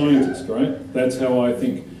trained scientist, right? That's how I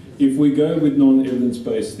think. If we go with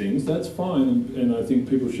non-evidence-based things, that's fine, and I think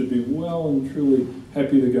people should be well and truly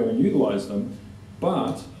happy to go and utilise them,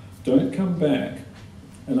 but don't come back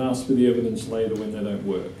and ask for the evidence later when they don't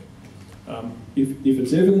work. If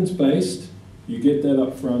it's evidence-based, you get that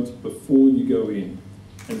up front before you go in.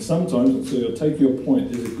 And sometimes, so I'll take your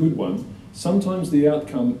point, is a good one, sometimes the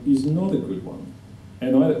outcome is not a good one.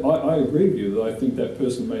 And I agree with you that I think that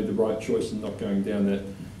person made the right choice in not going down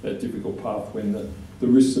that difficult path when the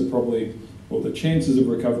risks are probably, or the chances of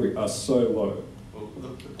recovery are so low. Well,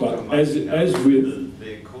 but as with...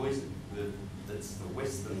 That's the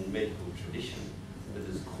Western medical tradition that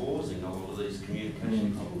is causing a lot of these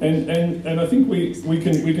communication problems. And I think we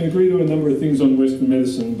can agree to a number of things on Western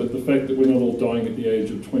medicine, but the fact that we're not all dying at the age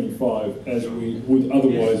of 25 as we would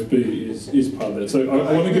otherwise be is part of that. So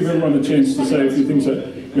I want to give everyone a chance to say a few things. So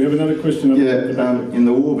we have another question. In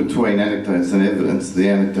the war between anecdotes and evidence, the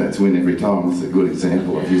anecdotes win every time. It's a good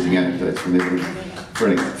example of using anecdotes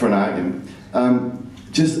for an argument.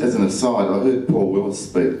 Just as an aside, I heard Paul Willis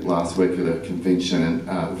speak last week at a convention,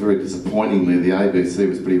 and very disappointingly, the ABC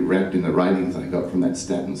was pretty wrapped in the ratings they got from that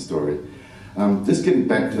statin story. Just getting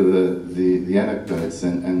back to the anecdotes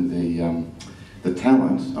and the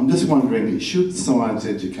talent, I'm just wondering, should science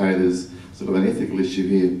educators, sort of an ethical issue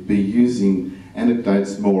here, be using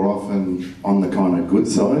anecdotes more often on the kind of good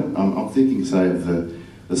side? I'm thinking, say, of the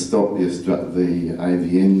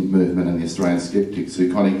AVN movement and the Australian skeptics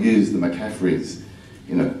who kind of use the McCaffreys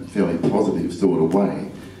in a fairly positive sort of way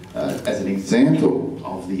as an example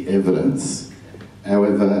of the evidence.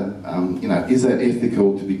 However, is that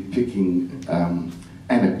ethical to be picking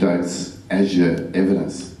anecdotes as your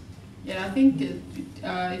evidence? Yeah, I think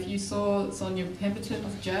if you saw Sonia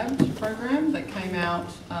Pemberton's JAB program that came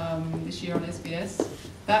out this year on SBS,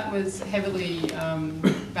 that was heavily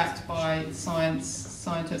backed by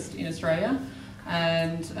scientists in Australia,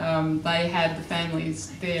 and they had the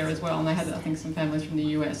families there as well, and they had, I think, some families from the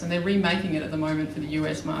US, and they're remaking it at the moment for the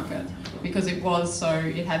US market because it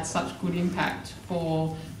had such good impact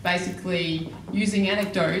for basically using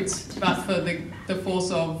anecdotes, but for the force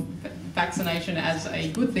of vaccination as a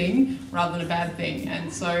good thing rather than a bad thing.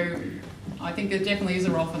 And so I think there definitely is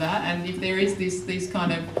a role for that, and if there is these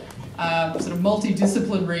kind of sort of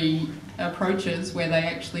multidisciplinary approaches where they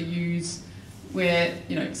actually use, where,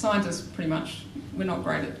 scientists pretty much, we're not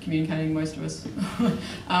great at communicating, most of us,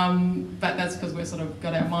 but that's because we've sort of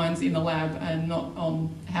got our minds in the lab and not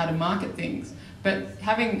on how to market things. But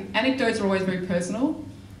having anecdotes are always very personal,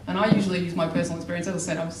 and I usually use my personal experience. As I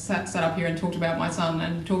said, I've sat up here and talked about my son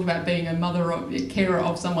and talked about being a carer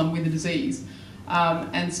of someone with a disease.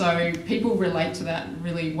 And so people relate to that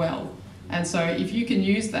really well. And so if you can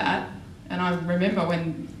use that, and I remember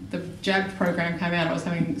when the JAB program came out, I was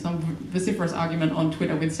having some vociferous argument on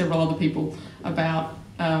Twitter with several other people about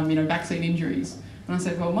vaccine injuries. And I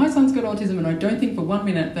said, well, my son's got autism, and I don't think for 1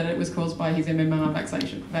 minute that it was caused by his MMR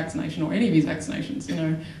vaccination or any of his vaccinations.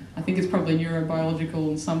 I think it's probably neurobiological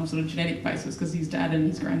and some sort of genetic basis because his dad and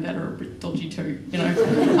his granddad are a bit dodgy too,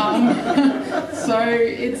 So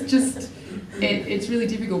it's just, it's really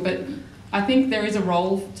difficult. But I think there is a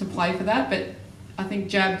role to play for that. But I think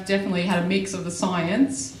JAB definitely had a mix of the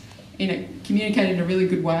science, communicated in a really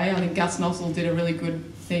good way. I think Gus Nossel did a really good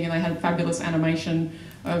thing, and they had fabulous animation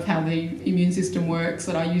of how the immune system works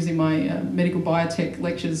that I use in my medical biotech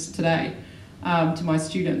lectures today to my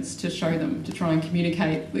students, to show them, to try and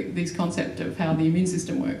communicate this concept of how the immune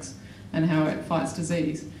system works and how it fights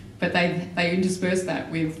disease. But they intersperse that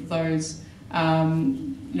with those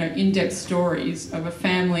in-depth stories of a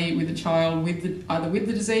family with a child with either with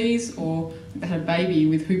the disease, or they had a baby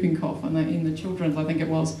with whooping cough in the children's, I think it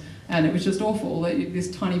was, and it was just awful.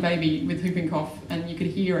 This tiny baby with whooping cough, and you could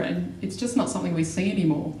hear it, and it's just not something we see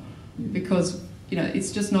anymore because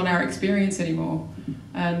it's just not our experience anymore.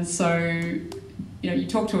 And so you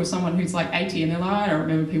talk to someone who's like 80 and they're like, I don't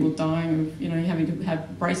remember people dying of having to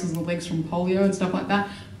have braces on the legs from polio and stuff like that.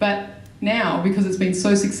 But now, because it's been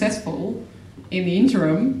so successful in the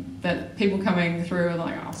interim, that people coming through are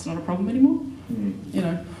like, oh, it's not a problem anymore.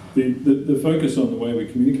 The focus on the way we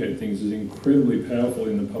communicate things is incredibly powerful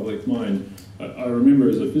in the public mind. I remember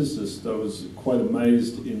as a physicist, I was quite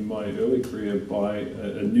amazed in my early career by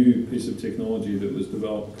a new piece of technology that was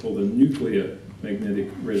developed called a nuclear magnetic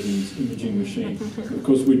resonance imaging machine. Of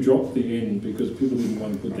course, we dropped the N because people didn't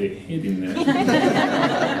want to put their head in there.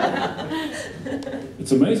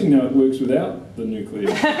 It's amazing how it works without the nuclear.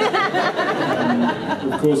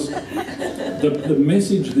 Of course, the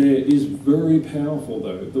message there is very powerful,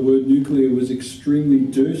 though. The word nuclear was extremely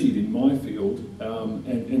dirtied in my field,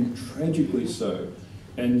 and tragically so.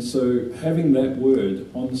 And so having that word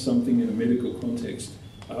on something in a medical context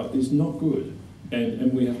is not good,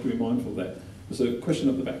 and we have to be mindful of that. There's a question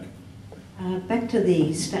up the back. Back to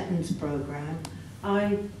the statins program.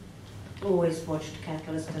 I always watched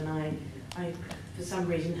Catalyst, and I for some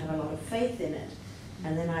reason have a lot of faith in it.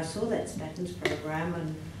 And then I saw that statins program,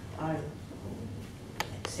 and I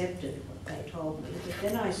accepted what they told me. But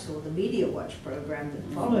then I saw the Media Watch program that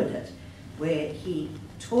followed it, where he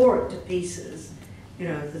tore it to pieces.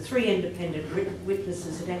 The three independent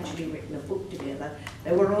witnesses had actually written a book together.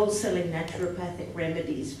 They were all selling naturopathic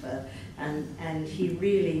remedies and he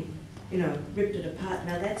really, ripped it apart.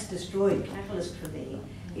 Now that's destroyed Catalyst for me.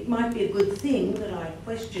 It might be a good thing that I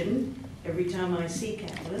question every time I see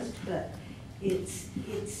Catalyst, but it's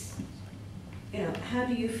how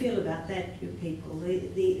do you feel about that, you people?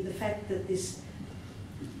 The fact that this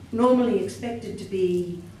normally expected to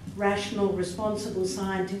be rational, responsible,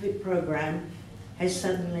 scientific program has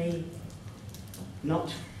suddenly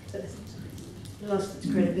not lost its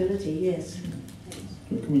credibility, yes.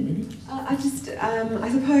 I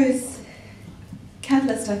suppose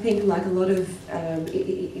Catalyst, I think, like a lot of,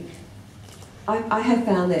 I have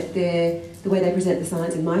found that the way they present the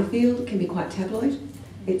science in my field can be quite tabloid.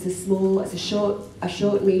 It's a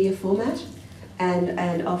short media format,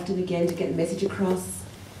 and often again to get the message across,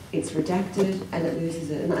 it's redacted and it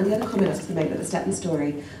loses it. And the other comment I was going to make about the statin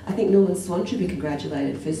story, I think Norman Swan should be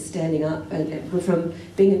congratulated for standing up and from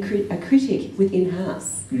being a critic within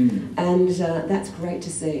house. And that's great to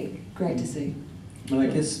see. Great to see. And I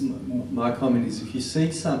guess my comment is, if you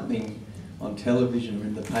see something on television or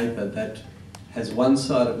in the paper that has one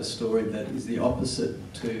side of a story that is the opposite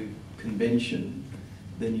to convention,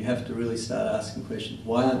 then you have to really start asking questions.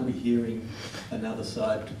 Why aren't we hearing another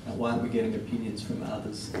side? Why aren't we getting opinions from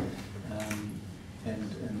others?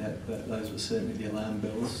 And those were certainly the alarm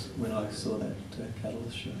bells when I saw that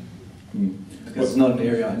Catalyst show. Because it's not an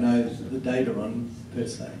area I know the data on per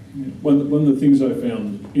se. One of the things I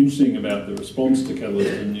found interesting about the response to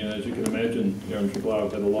Catalyst, and as you can imagine, in Triple R,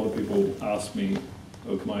 I've had a lot of people ask me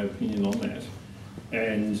of my opinion on that.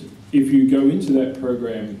 And if you go into that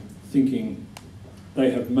program thinking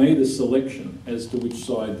they have made a selection as to which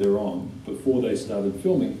side they're on before they started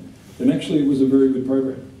filming, then actually it was a very good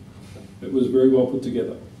program. It was very well put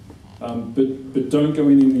together. But don't go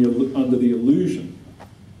in under the illusion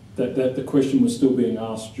that the question was still being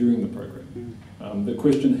asked during the program. The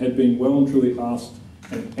question had been well and truly asked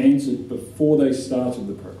and answered before they started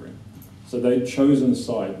the program. So they'd chosen a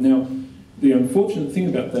side. Now, the unfortunate thing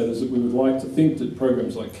about that is that we would like to think that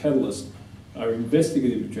programs like Catalyst are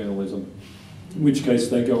investigative journalism, in which case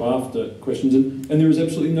they go after questions, and there is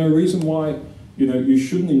absolutely no reason why you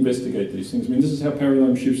shouldn't investigate these things. I mean, this is how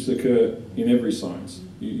paradigm shifts occur in every science.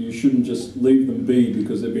 You shouldn't just leave them be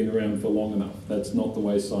because they've been around for long enough. That's not the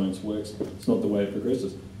way science works. It's not the way it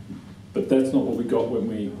progresses. But that's not what we got when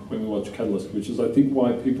we watched Catalyst, which is, I think,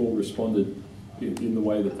 why people responded in the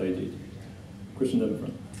way that they did. Question down the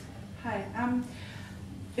front. Hi.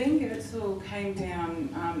 Ben Gertzel came down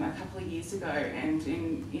a couple of years ago, and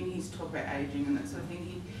in his talk about ageing and that sort of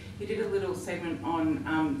thing, he did a little segment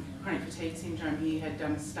on chronic fatigue syndrome. He had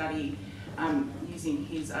done a study using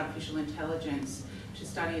his artificial intelligence to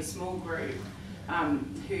study a small group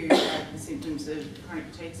who had the symptoms of chronic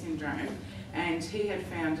fatigue syndrome, and he had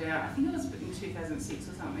found out, I think it was in 2006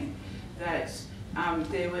 or something, that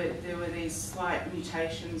there were these slight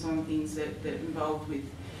mutations on things that involved with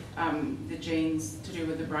the genes to do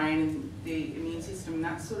with the brain and the immune system and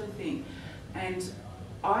that sort of thing. And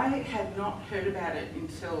I had not heard about it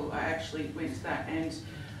until I actually went to that, and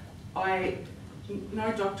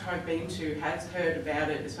no doctor I've been to has heard about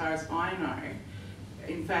it as far as I know.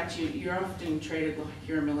 In fact, you're often treated like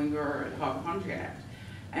you're a malingerer or a hypochondriac.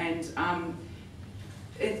 And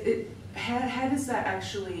how does that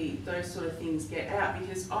actually, those sort of things get out?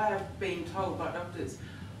 Because I have been told by doctors,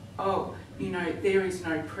 oh, you know, there is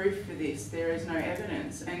no proof for this, there is no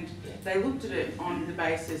evidence. And they looked at it on the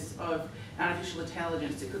basis of artificial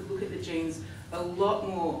intelligence. It could look at the genes a lot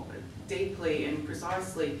more deeply and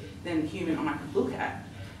precisely than the human eye could look at.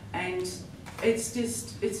 And it's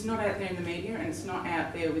just, it's not out there in the media, and it's not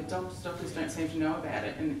out there with doctors. Doctors don't seem to know about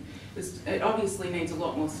it. And it obviously needs a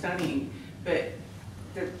lot more studying, but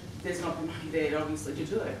there's not the money there, obviously, to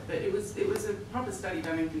do it. But it was a proper study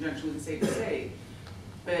done in conjunction with the CDC.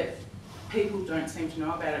 But people don't seem to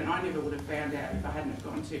know about it, and I never would have found out if I hadn't have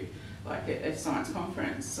gone to like a science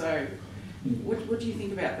conference. So what do you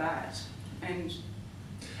think about that? And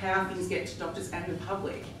how things get to doctors and the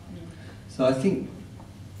public? So I think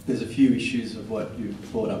there's a few issues of what you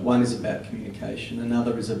brought up. One is about communication,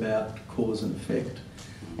 another is about cause and effect.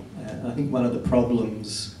 I think one of the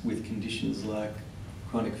problems with conditions like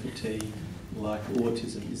chronic fatigue, like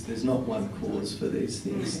autism, is there's not one cause for these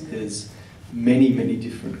things. There's many, many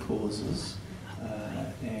different causes.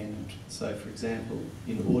 And so, for example,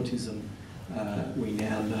 in autism, we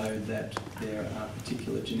now know that there are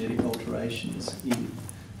particular genetic alterations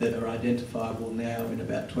that are identifiable now in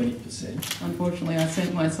about 20%. Unfortunately, I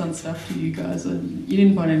sent my son's stuff to you guys and you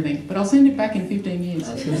didn't find anything, but I'll send it back in 15 years.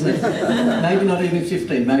 I was going to say, maybe not even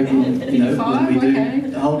 15, maybe when we do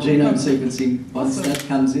the whole genome sequencing, once that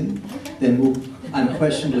comes in, then we'll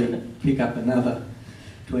unquestionably pick up another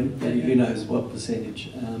 20, who knows what percentage.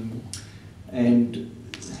 And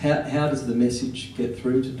how does the message get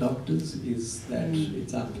through to doctors is that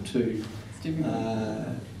it's up to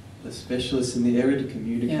the specialists in the area to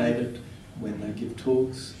communicate it when they give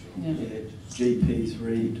talks. GPs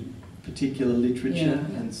read particular literature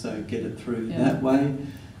and so get it through that way,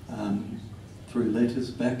 through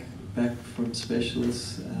letters back from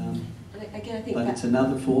specialists. Again, I think but it's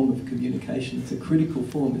another form of communication. It's a critical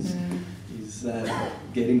form. Is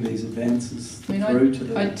getting these advances through to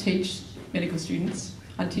the... I teach medical students.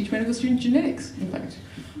 I teach medical students genetics, in fact.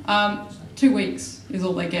 2 weeks is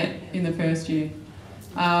all they get in the first year.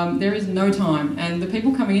 There is no time, and the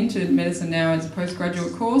people coming into medicine now as a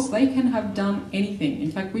postgraduate course, they can have done anything.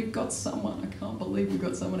 In fact, we've got someone, I can't believe we've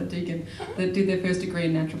got someone at Deakin that did their first degree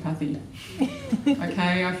in naturopathy.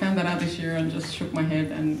 Okay, I found that out this year and just shook my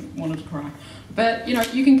head and wanted to cry. But, you know,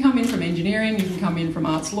 you can come in from engineering, you can come in from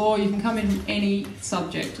arts law, you can come in from any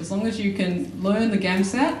subject. As long as you can learn the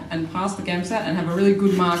GAMSAT and pass the GAMSAT and have a really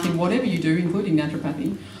good mark in whatever you do, including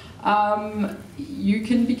naturopathy, you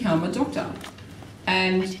can become a doctor.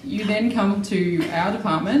 And you then come to our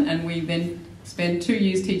department and we then spend 2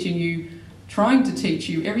 years trying to teach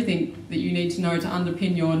you everything that you need to know to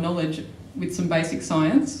underpin your knowledge with some basic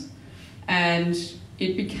science. And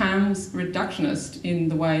it becomes reductionist in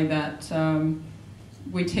the way that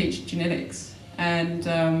we teach genetics.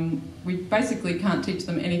 And we basically can't teach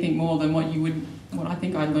them anything more than what I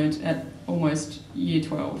think I learnt at almost year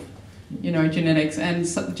 12. You know, genetics, and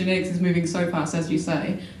genetics is moving so fast, as you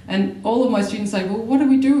say. And all of my students say, well, what do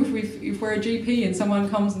we do if we're a GP and someone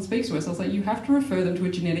comes and speaks to us? I was like, you have to refer them to a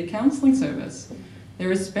genetic counselling service.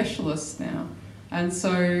 There are specialists now. And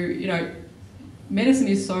so, you know, medicine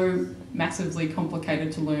is so massively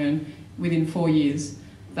complicated to learn within 4 years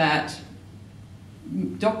that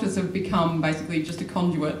doctors have become basically just a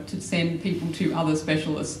conduit to send people to other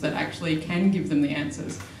specialists that actually can give them the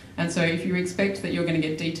answers. And so if you expect that you're going to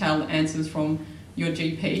get detailed answers from your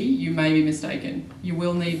GP, you may be mistaken. You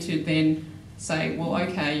will need to then say, well,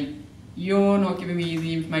 okay, you're not giving me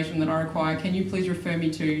the information that I require. Can you please refer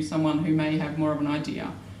me to someone who may have more of an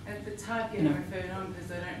idea? It's hard getting referred on because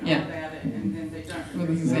they don't know about it and then they don't. Well,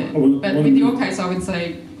 this is it. But with your case, I would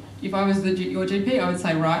say, if I was your GP, I would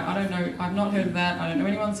say, right, I don't know, I've not heard of that, I don't know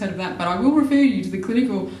anyone that's heard of that, but I will refer you to the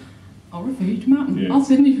clinical, I'll refer you to Martin. Yeah. I'll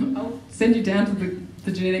send you down to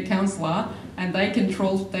the genetic counsellor, and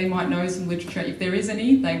they might know some literature. If there is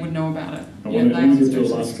any, they would know about it. I want to get to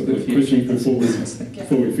the last couple of questions before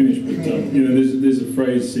we finish. But you know, there's a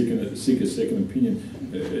phrase: seek a second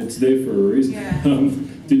opinion. It's there for a reason. Yeah.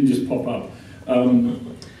 Didn't just pop up.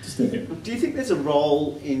 Just Do you think there's a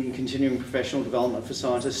role in continuing professional development for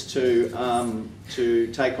scientists to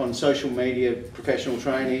take on social media professional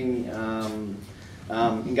training,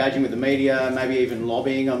 engaging with the media, maybe even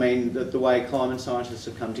lobbying? I mean, the way climate scientists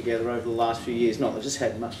have come together over the last few years, not that it's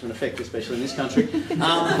had much of an effect, especially in this country,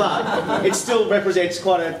 but it still represents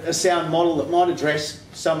quite a sound model that might address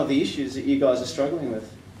some of the issues that you guys are struggling with.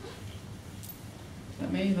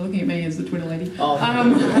 Me? They're looking at me as the Twitter lady. Oh.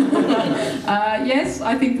 Yes,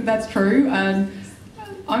 I think that that's true. And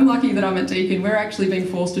I'm lucky that I'm at Deakin. We're actually being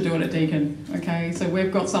forced to do it at Deakin. Okay, so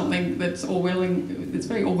we've got something that's Orwellian. It's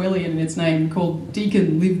very Orwellian in its name, called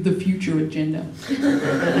Deakin Live the Future Agenda.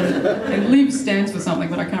 And LIVE stands for something,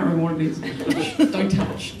 but I can't remember what it is. Don't tell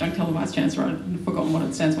the Vice Chancellor. I've forgotten what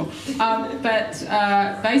it stands for.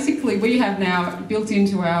 Basically, we have now built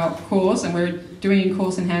into our course, and we're doing a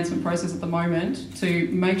course enhancement process at the moment to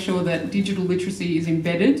make sure that digital literacy is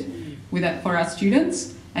embedded for our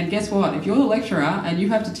students. And guess what? If you're the lecturer and you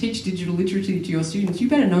have to teach digital literacy to your students, you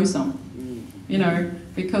better know some. You know,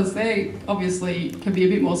 because they obviously can be a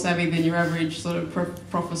bit more savvy than your average sort of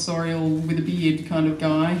professorial with a beard kind of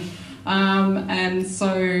guy. And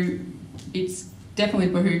so it's definitely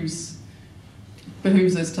behooves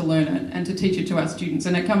us to learn it and to teach it to our students.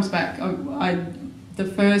 And it comes back, the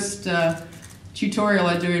first tutorial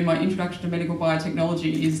I do in my Introduction to Medical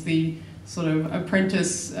Biotechnology is the sort of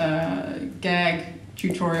apprentice gag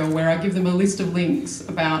tutorial where I give them a list of links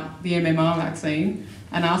about the MMR vaccine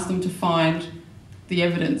and ask them to find the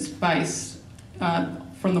evidence base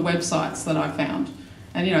from the websites that I found.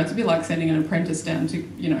 And, you know, it's a bit like sending an apprentice down to,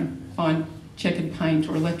 you know, find checkered paint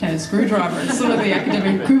or a left-handed screwdriver. It's sort of the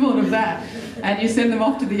academic equivalent of that. And you send them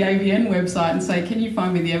off to the AVN website and say, can you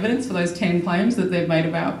find me the evidence for those 10 claims that they've made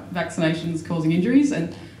about vaccinations causing injuries?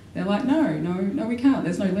 And they're like, no, we can't.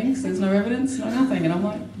 There's no links, there's no evidence, no nothing. And I'm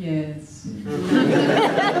like, yes. Can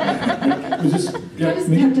I just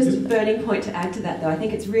have just a burning point to add to that, though? I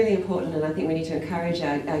think it's really important, and I think we need to encourage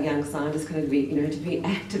our young scientists kind of be, you know, to be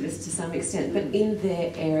activists to some extent, but in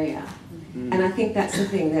their area. And I think that's the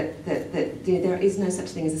thing, that there is no such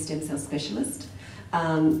thing as a stem cell specialist.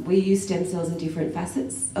 We use stem cells in different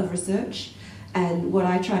facets of research. And what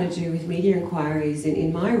I try to do with media inquiries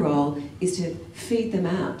in my role is to feed them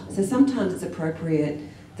out. So sometimes it's appropriate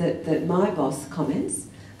that my boss comments,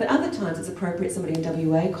 but other times it's appropriate somebody in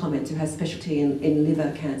WA comments who has specialty in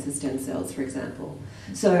liver cancer stem cells, for example.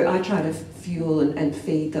 So I try to fuel and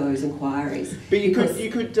feed those inquiries. But you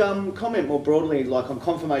could comment more broadly, like on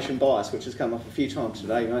confirmation bias, which has come up a few times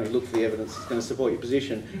today. You only look for the evidence that's going to support your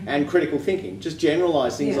position, and critical thinking. Just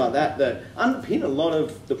generalise things like that underpin a lot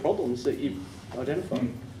of the problems that you've identified.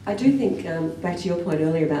 I do think, back to your point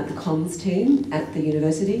earlier about the comms team at the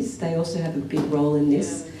universities, they also have a big role in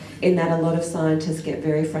this, in that a lot of scientists get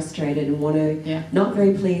very frustrated and want to, not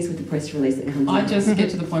very pleased with the press release that comes out. I just get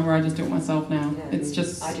to the point where I just do it myself now. Yeah. It's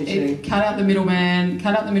just, I do too. Cut out the middleman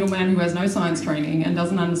who has no science training and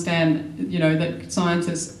doesn't understand, you know, that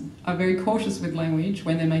scientists are very cautious with language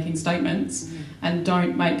when they're making statements and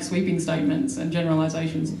don't make sweeping statements and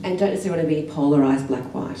generalisations. And don't necessarily want to be polarised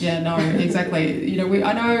black-white. Yeah, no, exactly. You know,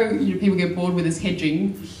 I know people get bored with this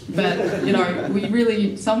hedging, but, you know, we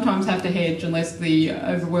really sometimes have to hedge unless the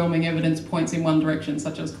overwhelming evidence points in one direction,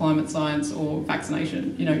 such as climate science or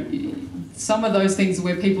vaccination. You know, some of those things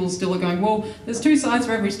where people still are going, well, there's two sides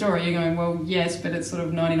for every story. You're going, well, yes, but it's sort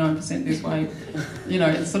of 99% this way. You know,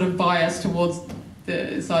 it's sort of biased towards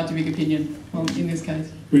the scientific opinion, in this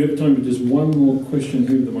case. We have time for just one more question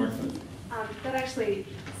here with the microphone. That actually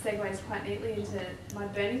segues quite neatly into my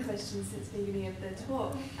burning question since the beginning of the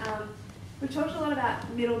talk. We've talked a lot about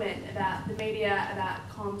middlemen, about the media, about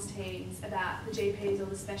comms teams, about the GPs or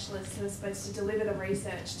the specialists who are supposed to deliver the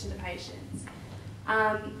research to the patients.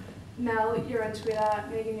 Mel, you're on Twitter.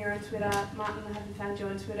 Megan, you're on Twitter. Martin, I haven't found you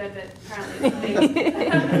on Twitter, but apparently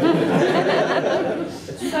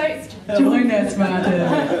it's me. Join us,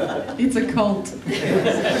 Martin. It's a cult. So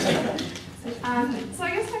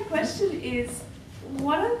I guess my question is,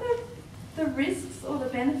 what are the risks or the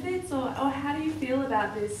benefits, or how do you feel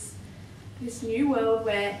about this new world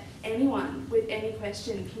where anyone with any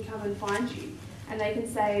question can come and find you? And they can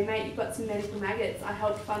say, mate, you've got some medical maggots. I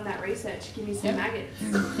helped fund that research. Give me some maggots.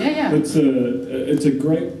 Yeah. It's a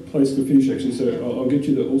great place to finish, actually. So I'll get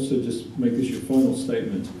you to also just make this your final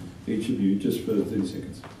statement, each of you, just for 30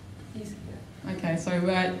 seconds. Okay,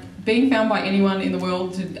 so being found by anyone in the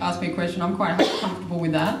world to ask me a question, I'm quite comfortable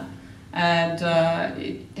with that. And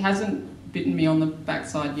it hasn't bitten me on the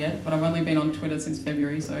backside yet, but I've only been on Twitter since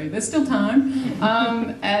February, so there's still time.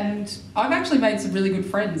 And I've actually made some really good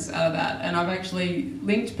friends out of that, and I've actually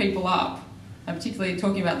linked people up and particularly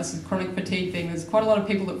talking about this chronic fatigue thing, there's quite a lot of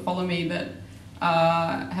people that follow me that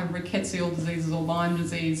have rickettsial diseases or Lyme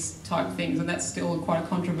disease type things, and that's still quite a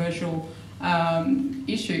controversial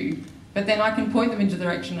issue. But then I can point them into the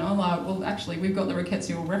direction, oh, well, actually, we've got the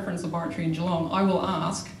rickettsial reference laboratory in Geelong. I will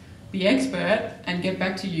ask the expert and get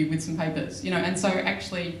back to you with some papers, you know. And so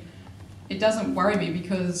actually, it doesn't worry me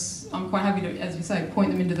because I'm quite happy to, as you say,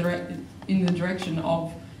 point them into in the direction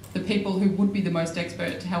of the people who would be the most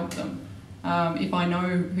expert to help them, if I know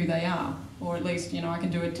who they are. Or at least, you know, I can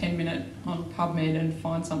do a 10-minute on PubMed and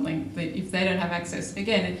find something that if they don't have access.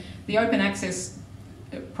 Again, the open access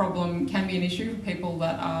problem can be an issue for people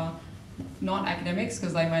that are not academics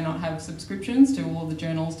because they may not have subscriptions to all of the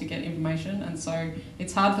journals to get information, and so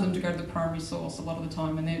it's hard for them to go to the primary source a lot of the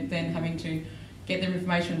time, and they're then having to get their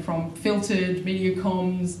information from filtered media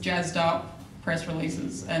comms, jazzed up press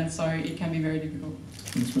releases, and so it can be very difficult.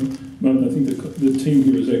 Thanks, Martin. I think the team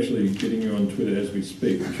here is actually getting you on Twitter as we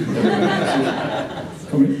speak.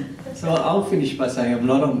 Comment? So I'll finish by saying I'm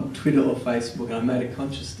not on Twitter or Facebook, and I made a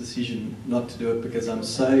conscious decision not to do it because I'm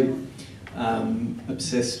so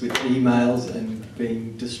obsessed with emails and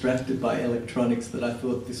being distracted by electronics that I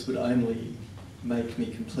thought this would only make me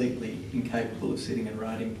completely incapable of sitting and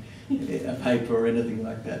writing a paper or anything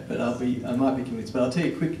like that. But I might be convinced. But I'll tell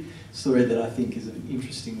you a quick story that I think is an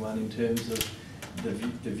interesting one in terms of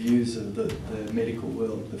the views of the medical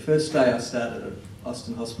world. The first day I started at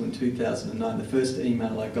Austin Hospital in 2009, the first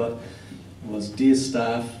email I got was, "Dear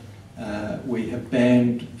staff, we have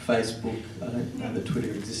banned Facebook," I don't know that Twitter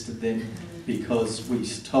existed then, "because we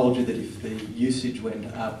told you that if the usage went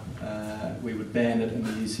up, we would ban it, and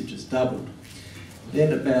the usage has doubled."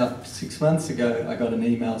 Then about 6 months ago, I got an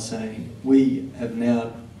email saying, "We have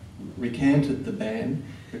now recanted the ban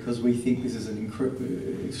because we think this is an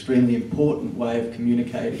extremely important way of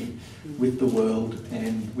communicating with the world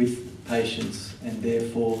and with patients, and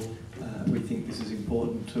therefore we think this is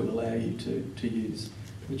important to allow you to use,"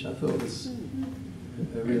 which I thought was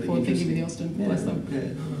a really interesting. With the Austin, bless them. Yeah.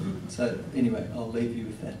 So anyway, I'll leave you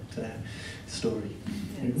with that story.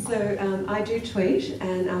 So I do tweet,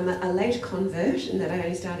 and I'm a late convert, and that I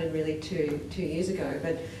only started really two years ago.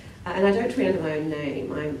 But and I don't tweet under my own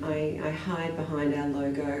name. I hide behind our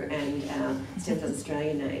logo and our Stem Cells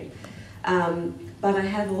Australia name. But I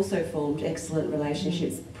have also formed excellent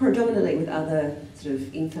relationships, predominantly with other sort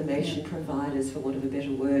of information providers, for want of a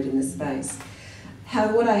better word, in the space.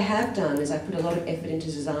 However, what I have done is I put a lot of effort into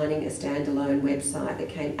designing a standalone website that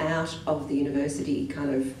came out of the university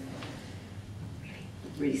kind of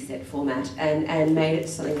really set format, and made it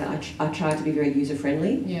something that I tried to be very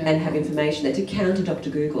user-friendly and have information that to counter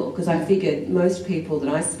Dr. Google, because I figured most people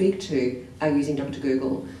that I speak to are using Dr.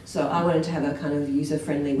 Google, so I wanted to have a kind of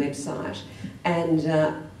user-friendly website. And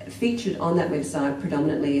featured on that website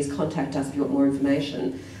predominantly is contact us if you want more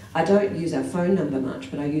information. I don't use our phone number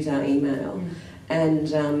much, but I use our email.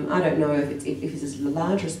 And I don't know if this is a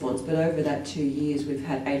large response, but over that 2 years we've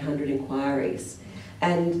had 800 inquiries.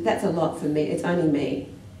 And that's a lot for me. It's only me.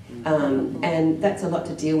 And that's a lot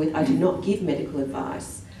to deal with. I do not give medical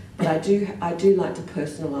advice, but I do like to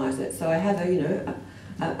personalise it. So I have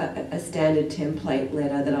a standard template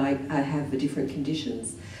letter that I have for different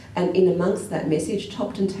conditions. And in amongst that message,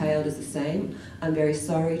 topped and tailed is the same. I'm very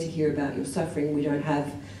sorry to hear about your suffering. We don't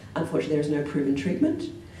have, unfortunately, there is no proven treatment.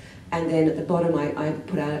 And then at the bottom, I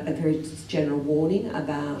put out a very general warning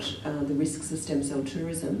about the risks of stem cell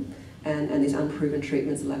tourism and these unproven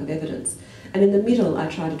treatments and lack of evidence. And in the middle, I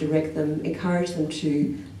try to direct them, encourage them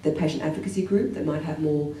to the patient advocacy group that might have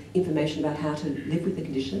more information about how to live with the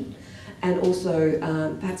condition, and also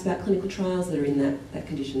perhaps about clinical trials that are in that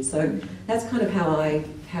condition. So that's kind of how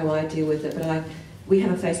I deal with it. But we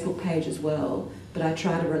have a Facebook page as well, but I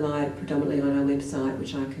try to rely predominantly on our website,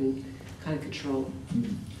 which I can kind of control.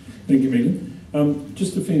 Thank you, Megan.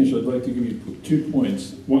 Just to finish, I'd like to give you 2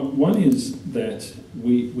 points. One is that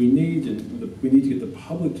we need to get the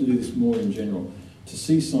public to do this more in general, to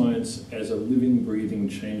see science as a living, breathing,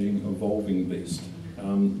 changing, evolving beast.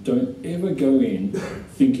 Don't ever go in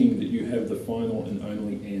thinking that you have the final and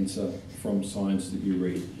only answer from science that you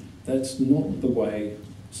read. That's not the way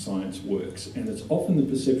science works, and it's often the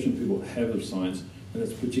perception people have of science, and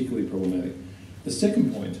it's particularly problematic. The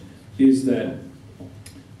second point is that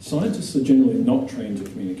scientists are generally not trained to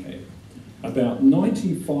communicate. About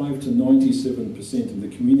 95 to 97% of the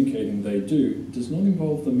communicating they do does not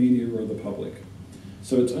involve the media or the public.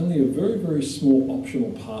 So it's only a very, very small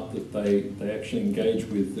optional part that they actually engage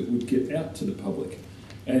with that would get out to the public.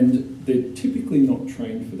 And they're typically not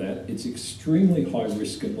trained for that. It's extremely high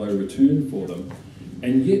risk and low return for them.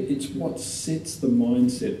 And yet it's what sets the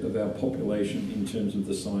mindset of our population in terms of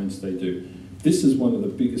the science they do. This is one of the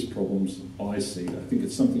biggest problems I see. I think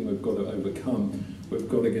it's something we've got to overcome. We've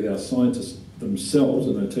got to get our scientists themselves,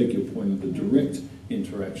 and I take your point of the direct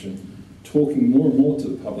interaction, talking more and more to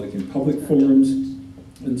the public in public forums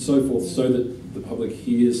and so forth, so that the public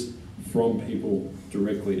hears from people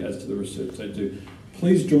directly as to the research they do.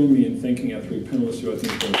 Please join me in thanking our three panellists who I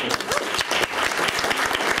think have done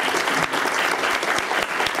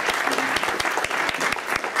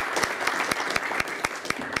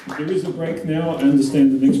There is a break now. I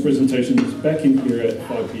understand the next presentation is back in here at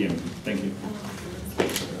 5 p.m. Thank you.